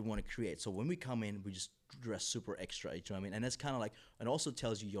impact that we want to create. So when we come in, we just dress super extra, you know what I mean? And that's kind of like, and also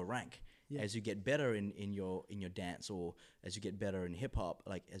tells you your rank. Yeah. As you get better in your dance, or as you get better in hip hop,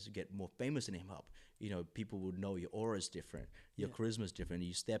 like as you get more famous in hip hop, people would know your aura is different, your charisma is different.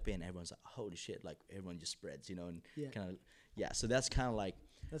 You step in, everyone's like, holy shit, like everyone just spreads, and kind of, so that's kind of like,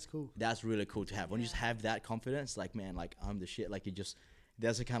 that's cool. That's really cool to have. When you just have that confidence, like, man, like I'm the shit, like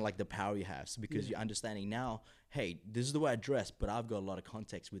that's the kind of like the power you have, because you're understanding now, hey, this is the way I dress, but I've got a lot of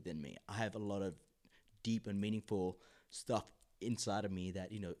context within me. I have a lot of deep and meaningful stuff inside of me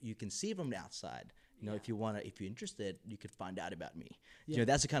that you can see from the outside. If you're interested, you could find out about me.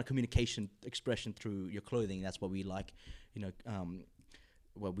 That's the kind of communication expression through your clothing. That's what we like,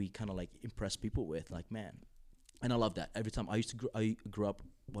 what we kind of like impress people with, like, man. And I love that. Every time I grew up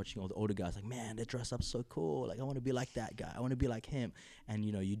watching all the older guys, like, man, they dress up so cool. Like, I want to be like that guy. I want to be like him. And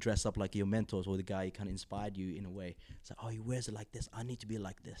you dress up like your mentors or the guy who kind of inspired you in a way. It's like, oh, he wears it like this. I need to be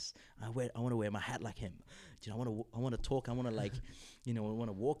like this. I want to wear my hat like him. I want to talk. I want to like, I want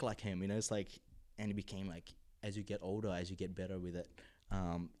to walk like him. It's like, and it became like, as you get older, as you get better with it,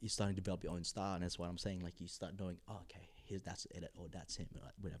 you're starting to develop your own style. And that's what I'm saying. Like, you start knowing, oh, okay, that's it, or that's him, or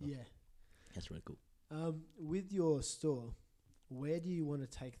whatever. Yeah, that's really cool. With your store, where do you want to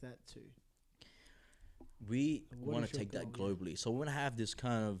take that to? We want to take that globally. So we want to have this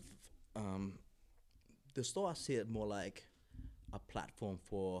kind of, the store, I see it more like a platform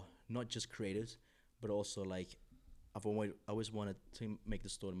for not just creators, but also like, I've always wanted to make the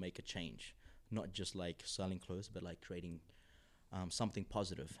store to make a change, not just like selling clothes, but like creating something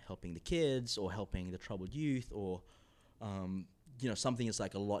positive, helping the kids or helping the troubled youth, or something that's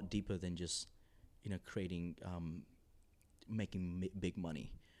like a lot deeper than just creating, making big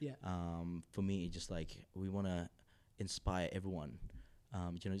money. Yeah. For me, it's just like we want to inspire everyone.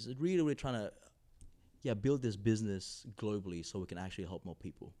 Just really trying to, build this business globally so we can actually help more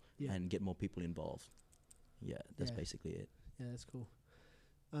people and get more people involved. Yeah, that's basically it. Yeah, that's cool.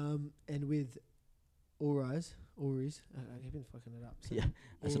 And with Auris, I keep fucking it up. So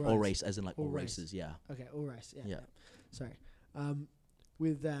as in all race, as in like all races. Yeah. Okay, all race. Yeah. Sorry.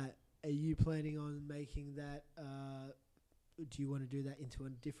 With that, are you planning on making that? Do you want to do that into a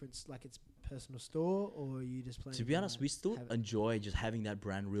different, like it's personal store, or are you just planning? To be honest, we still enjoy just having that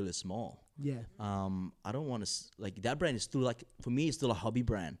brand really small. Yeah. I don't want to like that brand is still like, for me, it's still a hobby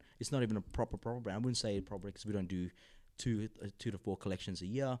brand. It's not even a proper brand. I wouldn't say proper because we don't do two to 4 collections a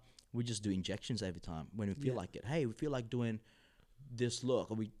year. We just do injections every time when we feel like it. Hey, we feel like doing this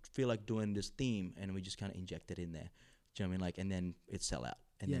look, or we feel like doing this theme, and we just kind of inject it in there. Do you know what I mean? Like, and then it sell out,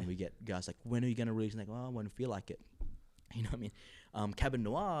 and then we get guys like, when are you gonna release? And like, well, when we feel like it. You know what I mean? Cabin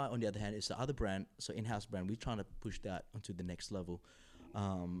Noir, on the other hand, is the other brand, so in-house brand. We're trying to push that onto the next level,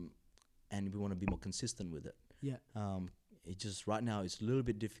 and we want to be more consistent with it. Yeah. It just right now it's a little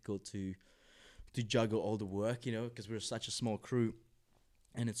bit difficult to juggle all the work, because we're such a small crew,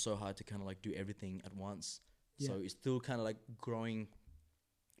 and it's so hard to kind of like do everything at once. Yeah. So it's still kind of like growing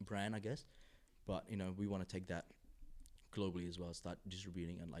brand, I guess, but we want to take that globally as well, start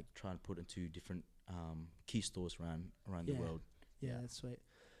distributing and like try and put into different key stores around the world. Yeah, that's sweet.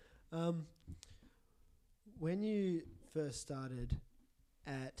 When you first started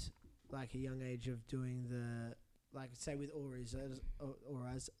at like a young age of doing the, like say with Auras,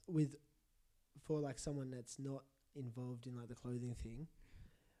 for like someone that's not involved in like the clothing thing,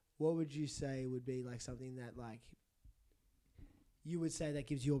 what would you say would be like something that like you would say that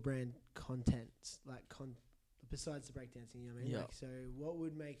gives your brand content, like besides the breakdancing, you know what I mean? Yeah. Like, so what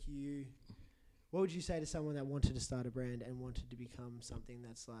would you say to someone that wanted to start a brand and wanted to become something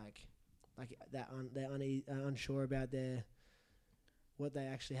that's like that they're unsure about what they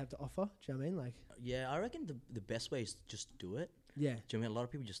actually have to offer? Do you know what I mean? Like, yeah, I reckon the best way is just do it. Yeah. Do you know what I mean? A lot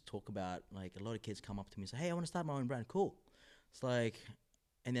of people just talk about, like, a lot of kids come up to me and say, hey, I want to start my own brand. Cool. It's like,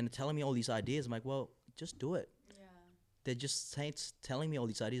 and then telling me all these ideas. I'm like, well, just do it. Yeah. They're just telling me all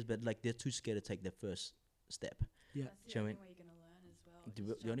these ideas, but like they're too scared to take their first step. Yeah. That's the only way you're going to learn as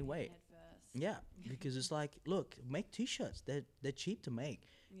well. The only way. Yeah, because it's like, look, make T-shirts. They're cheap to make.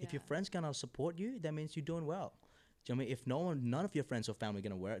 If your friend's gonna support you, that means you're doing well. Do you know what I mean? If none of your friends or family are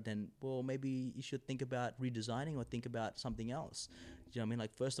gonna wear it, then well, maybe you should think about redesigning or think about something else. Do you know what I mean?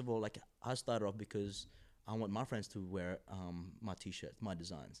 Like first of all, like I started off because I want my friends to wear my T-shirts, my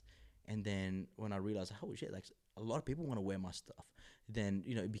designs, and then when I realized, holy shit, like a lot of people want to wear my stuff, then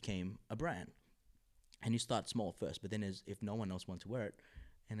it became a brand. And you start small first, but then if no one else wants to wear it,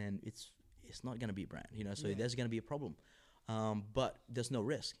 and then it's not gonna be a brand, So there's gonna be a problem, but there's no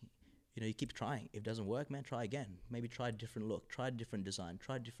risk. You keep trying. If it doesn't work, man, try again. Maybe try a different look, try a different design,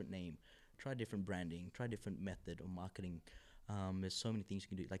 try a different name, try different branding, try a different method of marketing. There's so many things you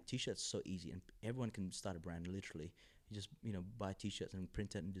can do. Like T-shirts, so easy, and everyone can start a brand. Literally, you just buy T-shirts and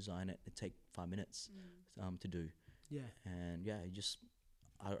print it and design it. It take 5 minutes to do. Yeah. And yeah,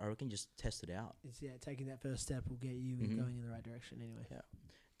 I reckon just test it out. It's taking that first step will get you going in the right direction anyway. Yeah.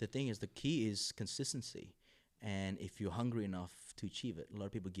 The thing is, the key is consistency, and if you're hungry enough to achieve it, a lot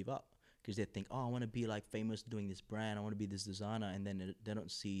of people give up because they think, oh, I want to be like famous doing this brand. I want to be this designer, and then they don't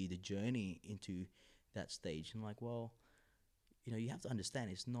see the journey into that stage. And like, well, you have to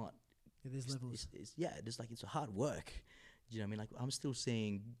understand it's not. Yeah, there's levels. It's a hard work. Do you know what I mean? Like I'm still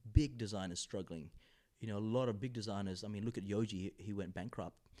seeing big designers struggling. A lot of big designers. I mean, look at Yoji. He went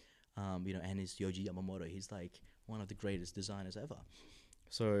bankrupt. And his Yoji Yamamoto. He's like one of the greatest designers ever.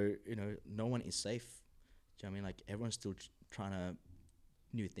 So no one is safe. Do you know what I mean? Like everyone's still trying to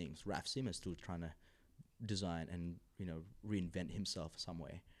new things. Raf Simons still trying to design and reinvent himself some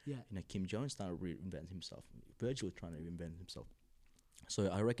way. Yeah. Kim Jones trying to reinvent himself. Virgil trying to reinvent himself. So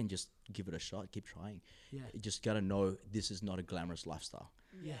I reckon just give it a shot. Keep trying. Yeah. You just gotta know this is not a glamorous lifestyle.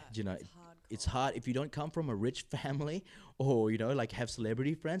 Yeah. It's hard if you don't come from a rich family or like have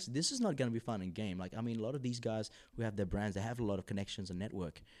celebrity friends. This is not gonna be fun and game. Like I mean, a lot of these guys who have their brands, they have a lot of connections and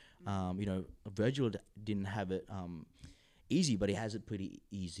network. Virgil didn't have it easy, but he has it pretty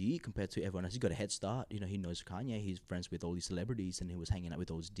easy compared to everyone else. He's got a head start. He knows Kanye. He's friends with all these celebrities, and he was hanging out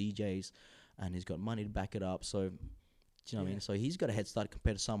with all these DJs, and he's got money to back it up. So, do you know what I mean? So he's got a head start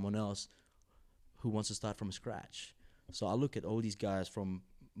compared to someone else who wants to start from scratch. So I look at all these guys from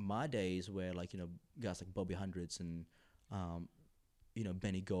my days where guys like Bobby Hundreds and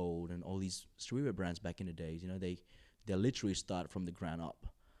Benny Gold and all these streetwear brands back in the days, they literally start from the ground up.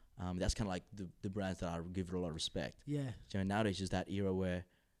 That's kind of like the brands that I give it a lot of respect. Yeah. So nowadays is that era where,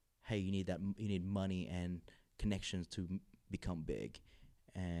 hey, you need money and connections to become big,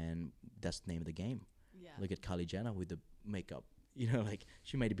 and that's the name of the game. Yeah. Look at Kylie Jenner with the makeup. Like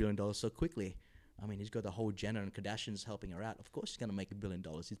she made $1 billion so quickly. I mean, he's got the whole Jenner and Kardashians helping her out. Of course, she's gonna make $1 billion.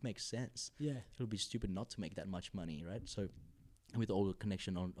 It makes sense. Yeah. It would be stupid not to make that much money, right? So, with all the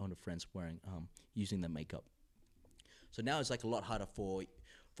connection on the friends wearing, using the makeup. So now it's like a lot harder for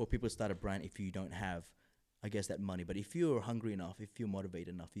people to start a brand if you don't have, I guess, that money. But if you're hungry enough, if you're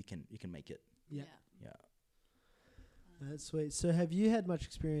motivated enough, you can make it. Yeah. Yeah. That's sweet. So have you had much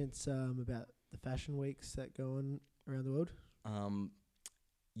experience about the fashion weeks that go on around the world?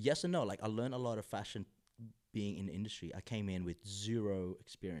 Yes and no. Like I learned a lot of fashion being in the industry. I came in with zero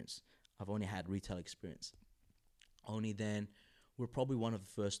experience. I've only had retail experience. Only then, we're probably one of the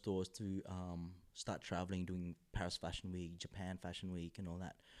first stores to start traveling, doing Paris Fashion Week, Japan Fashion Week, and all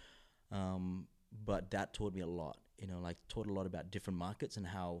that. But that taught me a lot. Taught a lot about different markets and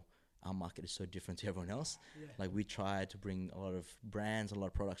how our market is so different to everyone else. Yeah. Like we tried to bring a lot of brands, a lot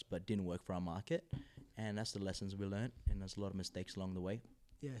of products, but didn't work for our market. And that's the lessons we learned. And there's a lot of mistakes along the way.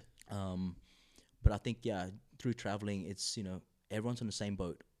 Yeah. But I think, through traveling, it's, everyone's on the same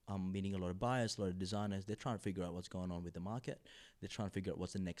boat. I'm meeting a lot of buyers, a lot of designers. They're trying to figure out what's going on with the market. They're trying to figure out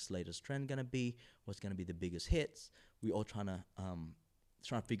what's the next latest trend going to be, what's going to be the biggest hits. We're all trying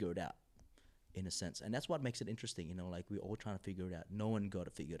to figure it out, in a sense. And that's what makes it interesting, like we're all trying to figure it out. No one got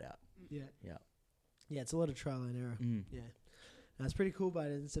to figure it out. Yeah. Yeah. Yeah, it's a lot of trial and error. Yeah. That's pretty cool, but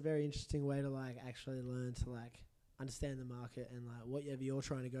it's a very interesting way to actually learn to understand the market and whatever you're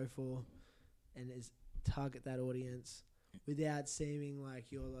trying to go for, and is target that audience without seeming like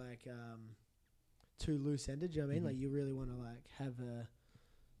you're too loose-ended. Do you know what I mean? Like you really want to have a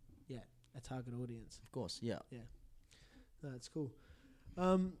target audience. Of course, yeah. Yeah, that's cool.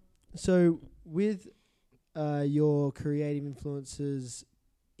 So with your creative influences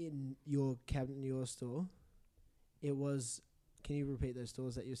in your cabinet in your store, it was. Can you repeat those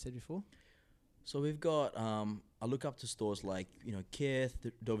stores that you said before? So we've got, I look up to stores like, Kith,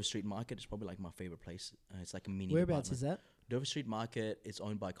 the Dover Street Market is probably my favorite place. It's like a mini Whereabouts department. is that? Dover Street Market is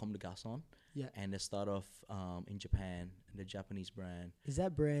owned by Comme des Garçons. Yeah. And they start off in Japan, the Japanese brand. Is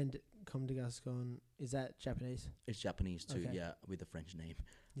that brand Comme des Gascons, is that Japanese? It's Japanese too, Okay. yeah, with a French name.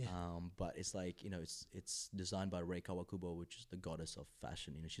 Yeah. But it's like, it's designed by Rei Kawakubo, which is the goddess of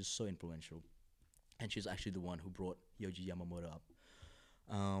fashion. She's so influential, and she's actually the one who brought Yoji Yamamoto up.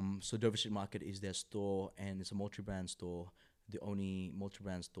 So Dover Street Market is their store, and it's a multi-brand store. The only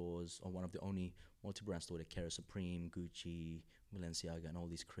multi-brand stores, or one of the only multi-brand store that carries Supreme, Gucci, Balenciaga, and all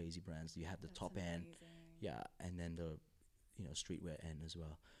these crazy brands. You have the That's top end, amazing. yeah, and then the streetwear end as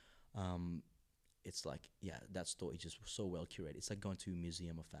well. It's like, yeah, that store is just so well curated. It's like going to a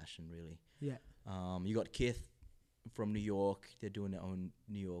museum of fashion, really. Yeah. You got Kith from New York. They're doing their own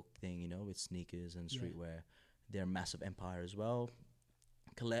New York thing, with sneakers and Yeah. streetwear. They're a massive empire as well.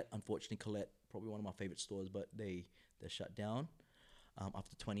 Colette, unfortunately, probably one of my favorite stores, but they're shut down.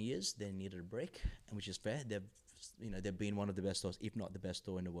 After 20 years, they needed a break, and which is fair. They've been one of the best stores, if not the best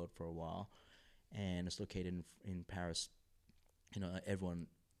store in the world for a while, and it's located in Paris. Everyone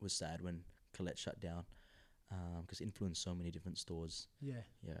was sad when Colette shut down, because it influenced so many different stores. Yeah.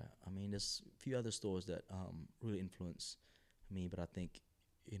 Yeah, I mean, there's a few other stores that really influence me, but I think,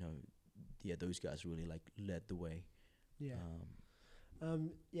 those guys really like led the way. Yeah.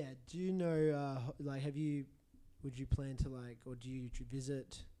 Yeah. Do you know, would you plan to or do you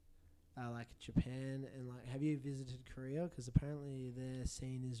visit, Japan, and have you visited Korea? Because apparently their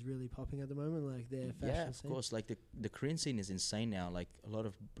scene is really popping at the moment, their fashion Yeah, of scene. course. Like the Korean scene is insane now. Like a lot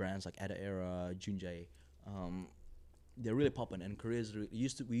of brands like Ada Era, Junjae, they're really popping. And Korea's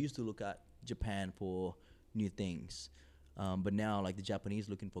we used to look at Japan for new things, but now like the Japanese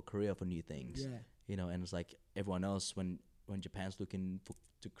looking for Korea for new things. Yeah. And it's like everyone else when Japan's looking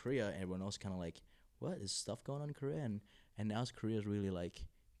to Korea, everyone else kind of like, what is stuff going on in Korea? And now Korea's really like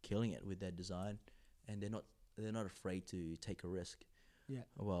killing it with their design, and they're not afraid to take a risk. Yeah.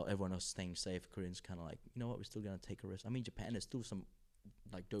 Well, everyone else staying safe. Koreans kind of like, you know what, we're still gonna take a risk. I mean, Japan, there's still some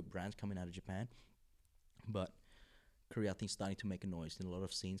like dope brands coming out of Japan, but Korea, I think, starting to make a noise. There's a lot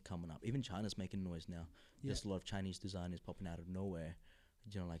of scenes coming up. Even China's making noise now. Yeah. There's a lot of Chinese designers popping out of nowhere.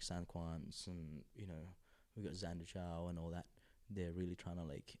 Like Sanquans, and we got Xander Chow and all that. They're really trying to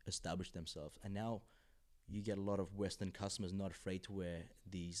like establish themselves, and now you get a lot of Western customers not afraid to wear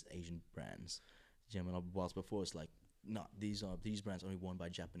these Asian brands. Whilst before it's like, no, these brands only worn by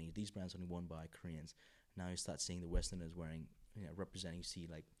Japanese. These brands only worn by Koreans. Now you start seeing the Westerners wearing, representing. You see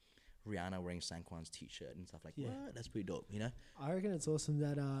like Rihanna wearing Sanquan's T-shirt and stuff like. Yeah. What? That's pretty dope. I reckon it's awesome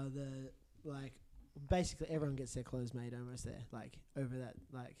that basically everyone gets their clothes made almost there, over that,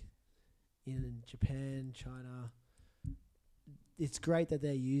 in Japan, China. It's great that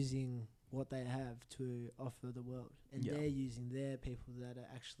they're using what they have to offer the world, and Yeah. they're using their people that are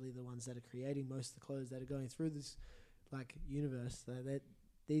actually the ones that are creating most of the clothes that are going through this universe.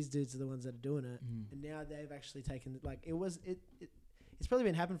 These dudes are the ones that are doing it, and now they've actually taken it's probably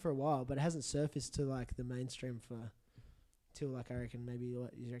been happening for a while, but it hasn't surfaced to the mainstream till I reckon maybe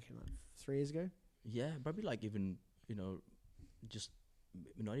what you reckon 3 years ago. Yeah, probably even just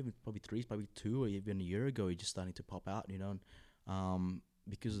not even probably 3, probably 2 or even a year ago, it's just starting to pop out.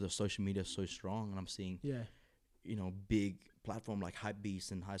 Because the social media is so strong, and I'm seeing big platform like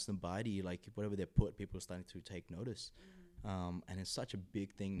Hypebeast and High Body, whatever they put, people are starting to take notice, and it's such a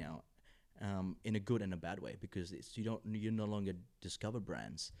big thing now, in a good and a bad way, because you no longer discover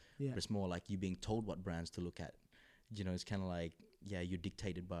brands, but it's more like you being told what brands to look at. It's kind of like, you're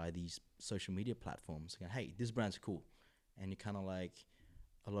dictated by these social media platforms. Hey, this brand's cool, and you're kind of like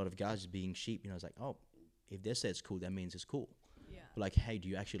a lot of guys being sheep. It's like, oh, if they say it's cool, that means it's cool. Yeah. But hey, do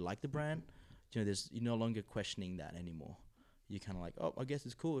you actually like the brand? You're no longer questioning that anymore. You're kind of like, oh, I guess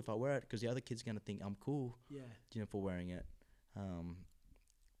it's cool if I wear it, because the other kid's gonna think I'm cool. Yeah. For wearing it.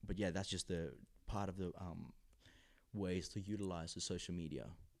 But yeah, that's just the part of the ways to utilize the social media.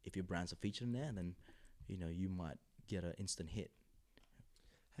 If your brands are featured in there, then you might get an instant hit.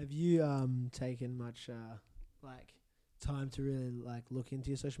 Have you taken much time to really look into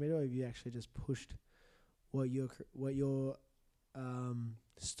your social media, or have you actually just pushed what your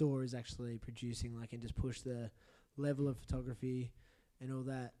store is actually producing, and just push the level of photography and all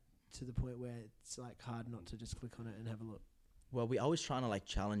that to the point where it's hard not to just click on it and have a look? Well, we always trying to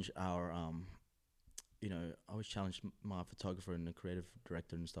challenge our I always challenge my photographer and the creative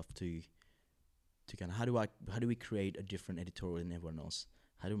director and stuff to kind of how do we create a different editorial than everyone else?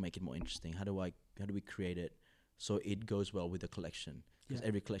 How do we make it more interesting? How do we create it so it goes well with the collection? Because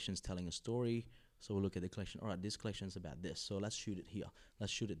every collection is telling a story. So we'll look at the collection. All right, this collection is about this. So let's shoot it here.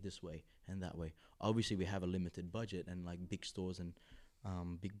 Let's shoot it this way and that way. Obviously, we have a limited budget, and big stores and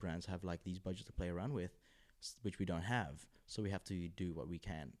big brands have these budgets to play around with, which we don't have. So we have to do what we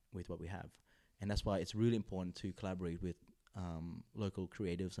can with what we have. And that's why it's really important to collaborate with local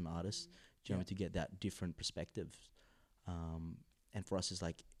creatives and artists, do you know, what I mean, to get that different perspectives. And for us,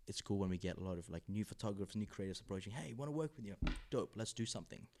 it's cool when we get a lot of like new photographers, new creatives approaching. Hey, want to work with you? Dope. Let's do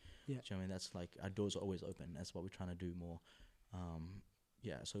something. Yeah. Do you know what I mean? That's like our doors are always open. That's what we're trying to do more.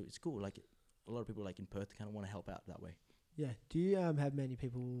 Yeah. So it's cool. Like a lot of people like in Perth kind of want to help out that way. Yeah. Do you have many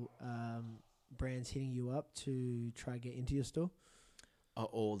people, brands hitting you up to try get into your store?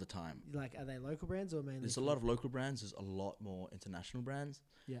 All the time. Like, are they local brands or mainly? There's a lot of local brands. There's a lot more international brands.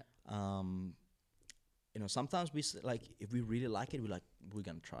 Yeah. You know, sometimes like if we really like it, we're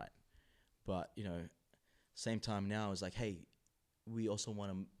gonna try it. But you know, same time now is like, hey, we also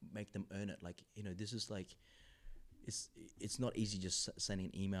want to make them earn it. Like, you know, this is like, it's not easy just sending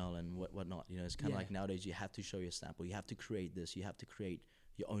an email and whatnot. You know, it's kind of like nowadays you have to show your sample. You have to create this. You have to create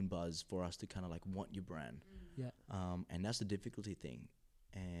your own buzz for us to kind of like want your brand. Yeah. And that's the difficulty thing.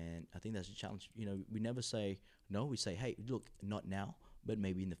 And I think that's a challenge. You know, we never say no. We say, hey, look, not now, but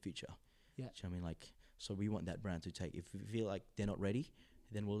maybe in the future. Yeah. Do you know what I mean? Like, so we want that brand to take. If we feel like they're not ready,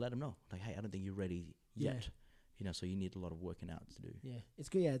 then we'll let them know. Like, hey, I don't think you're ready yet. Yeah. You know, so you need a lot of working out to do. Yeah, it's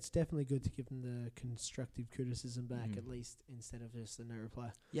good. Yeah, it's definitely good to give them the constructive criticism back at least, instead of just a no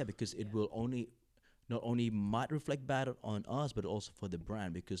reply. Yeah, because it will not only might reflect bad on us, but also for the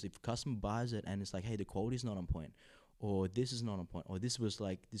brand. Because if customer buys it and it's like, hey, the quality is not on point, or this is not on point, or this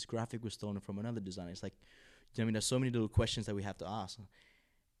graphic was stolen from another designer. It's like, I mean, there's so many little questions that we have to ask,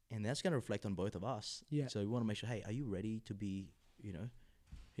 and that's going to reflect on both of us. Yeah. So we want to make sure, hey, are you ready to be, you know,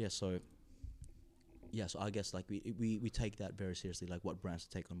 yeah. So I guess like we take that very seriously, like what brands to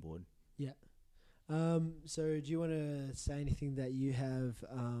take on board. Yeah. So do you want to say anything that you have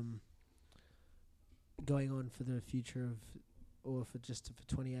going on for the future of, or for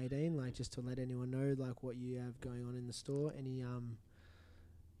 2018, like just to let anyone know like what you have going on in the store? Any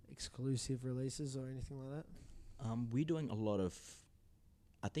exclusive releases or anything like that? We're doing a lot of,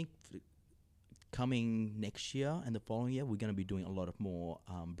 I think coming next year and the following year, we're going to be doing a lot of more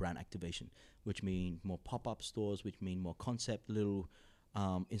brand activation, which mean more pop-up stores, which mean more concept little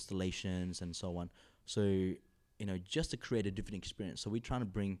installations and so on. So, you know, just to create a different experience. So we're trying to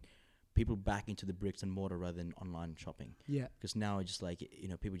bring people back into the bricks and mortar rather than online shopping. Yeah. Because now it's just like, you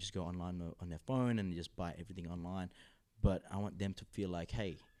know, people just go online on their phone and they just buy everything online. But I want them to feel like,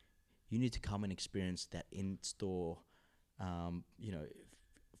 hey, you need to come and experience that in-store, you know,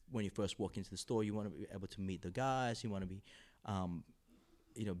 when you first walk into the store, you want to be able to meet the guys. You want to be,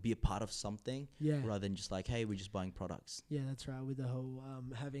 you know, be a part of something, rather than just like, hey, we're just buying products. Yeah, that's right. With the whole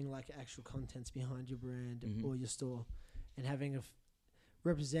having like actual contents behind your brand or your store, and having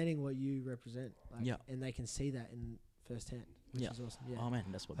representing what you represent. Like, and they can see that in firsthand, which is awesome. Yeah. Oh man,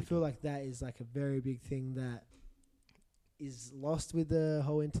 that's what I feel like that is like a very big thing that is lost with the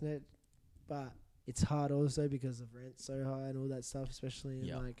whole internet, but it's hard also because of rent so high and all that stuff, especially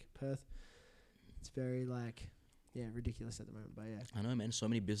in like Perth. It's very like, ridiculous at the moment, but I know, man. So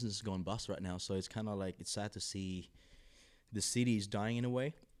many businesses going bust right now, so it's kind of like, it's sad to see the city is dying in a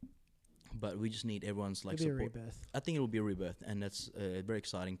way, but we just need everyone's like support. It'll be a rebirth. I think it will be a rebirth, and that's very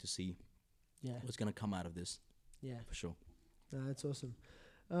exciting to see what's going to come out of this. Yeah, for sure. No, that's awesome.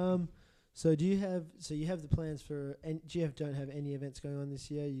 So you have the plans for, and don't have any events going on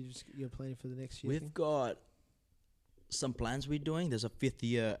this year? You're planning for the next year? We've got some plans we're doing. There's our 5th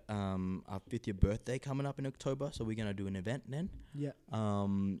year birthday coming up in October, so we're gonna do an event then. Yeah.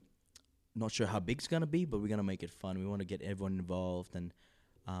 Not sure how big it's gonna be, but we're gonna make it fun. We want to get everyone involved, and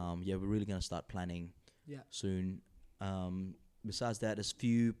we're really gonna start planning soon. Besides that, there's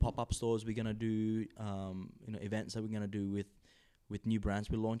few pop-up stores we're gonna do. You know, events that we're gonna do with new brands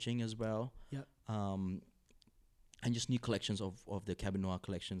we're launching as well. Yep. And just new collections of the Cabin Noir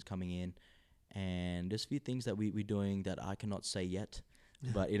collections coming in. And there's a few things that we're doing that I cannot say yet.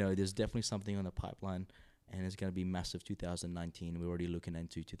 But, you know, there's definitely something on the pipeline. And it's going to be massive 2019. We're already looking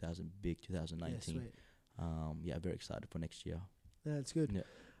into 2019. Yeah, very excited for next year. That's good.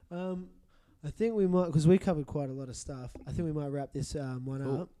 Yeah. I think we might, because we covered quite a lot of stuff, I think we might wrap this one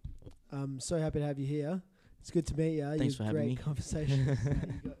up. I'm so happy to have you here. It's good to meet you. Thanks for having me. Great conversation.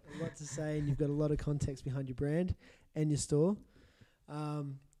 You've got a lot to say, and you've got a lot of context behind your brand and your store. I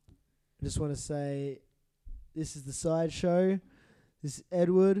just want to say, this is the sideshow. This is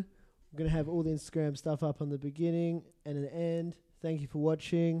Edward. We're going to have all the Instagram stuff up on the beginning and at the end. Thank you for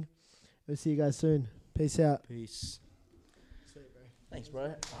watching. We'll see you guys soon. Peace out. Peace. Sweet, bro. Thanks, bro.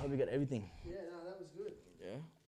 I hope you got everything. Yeah, no, that was good.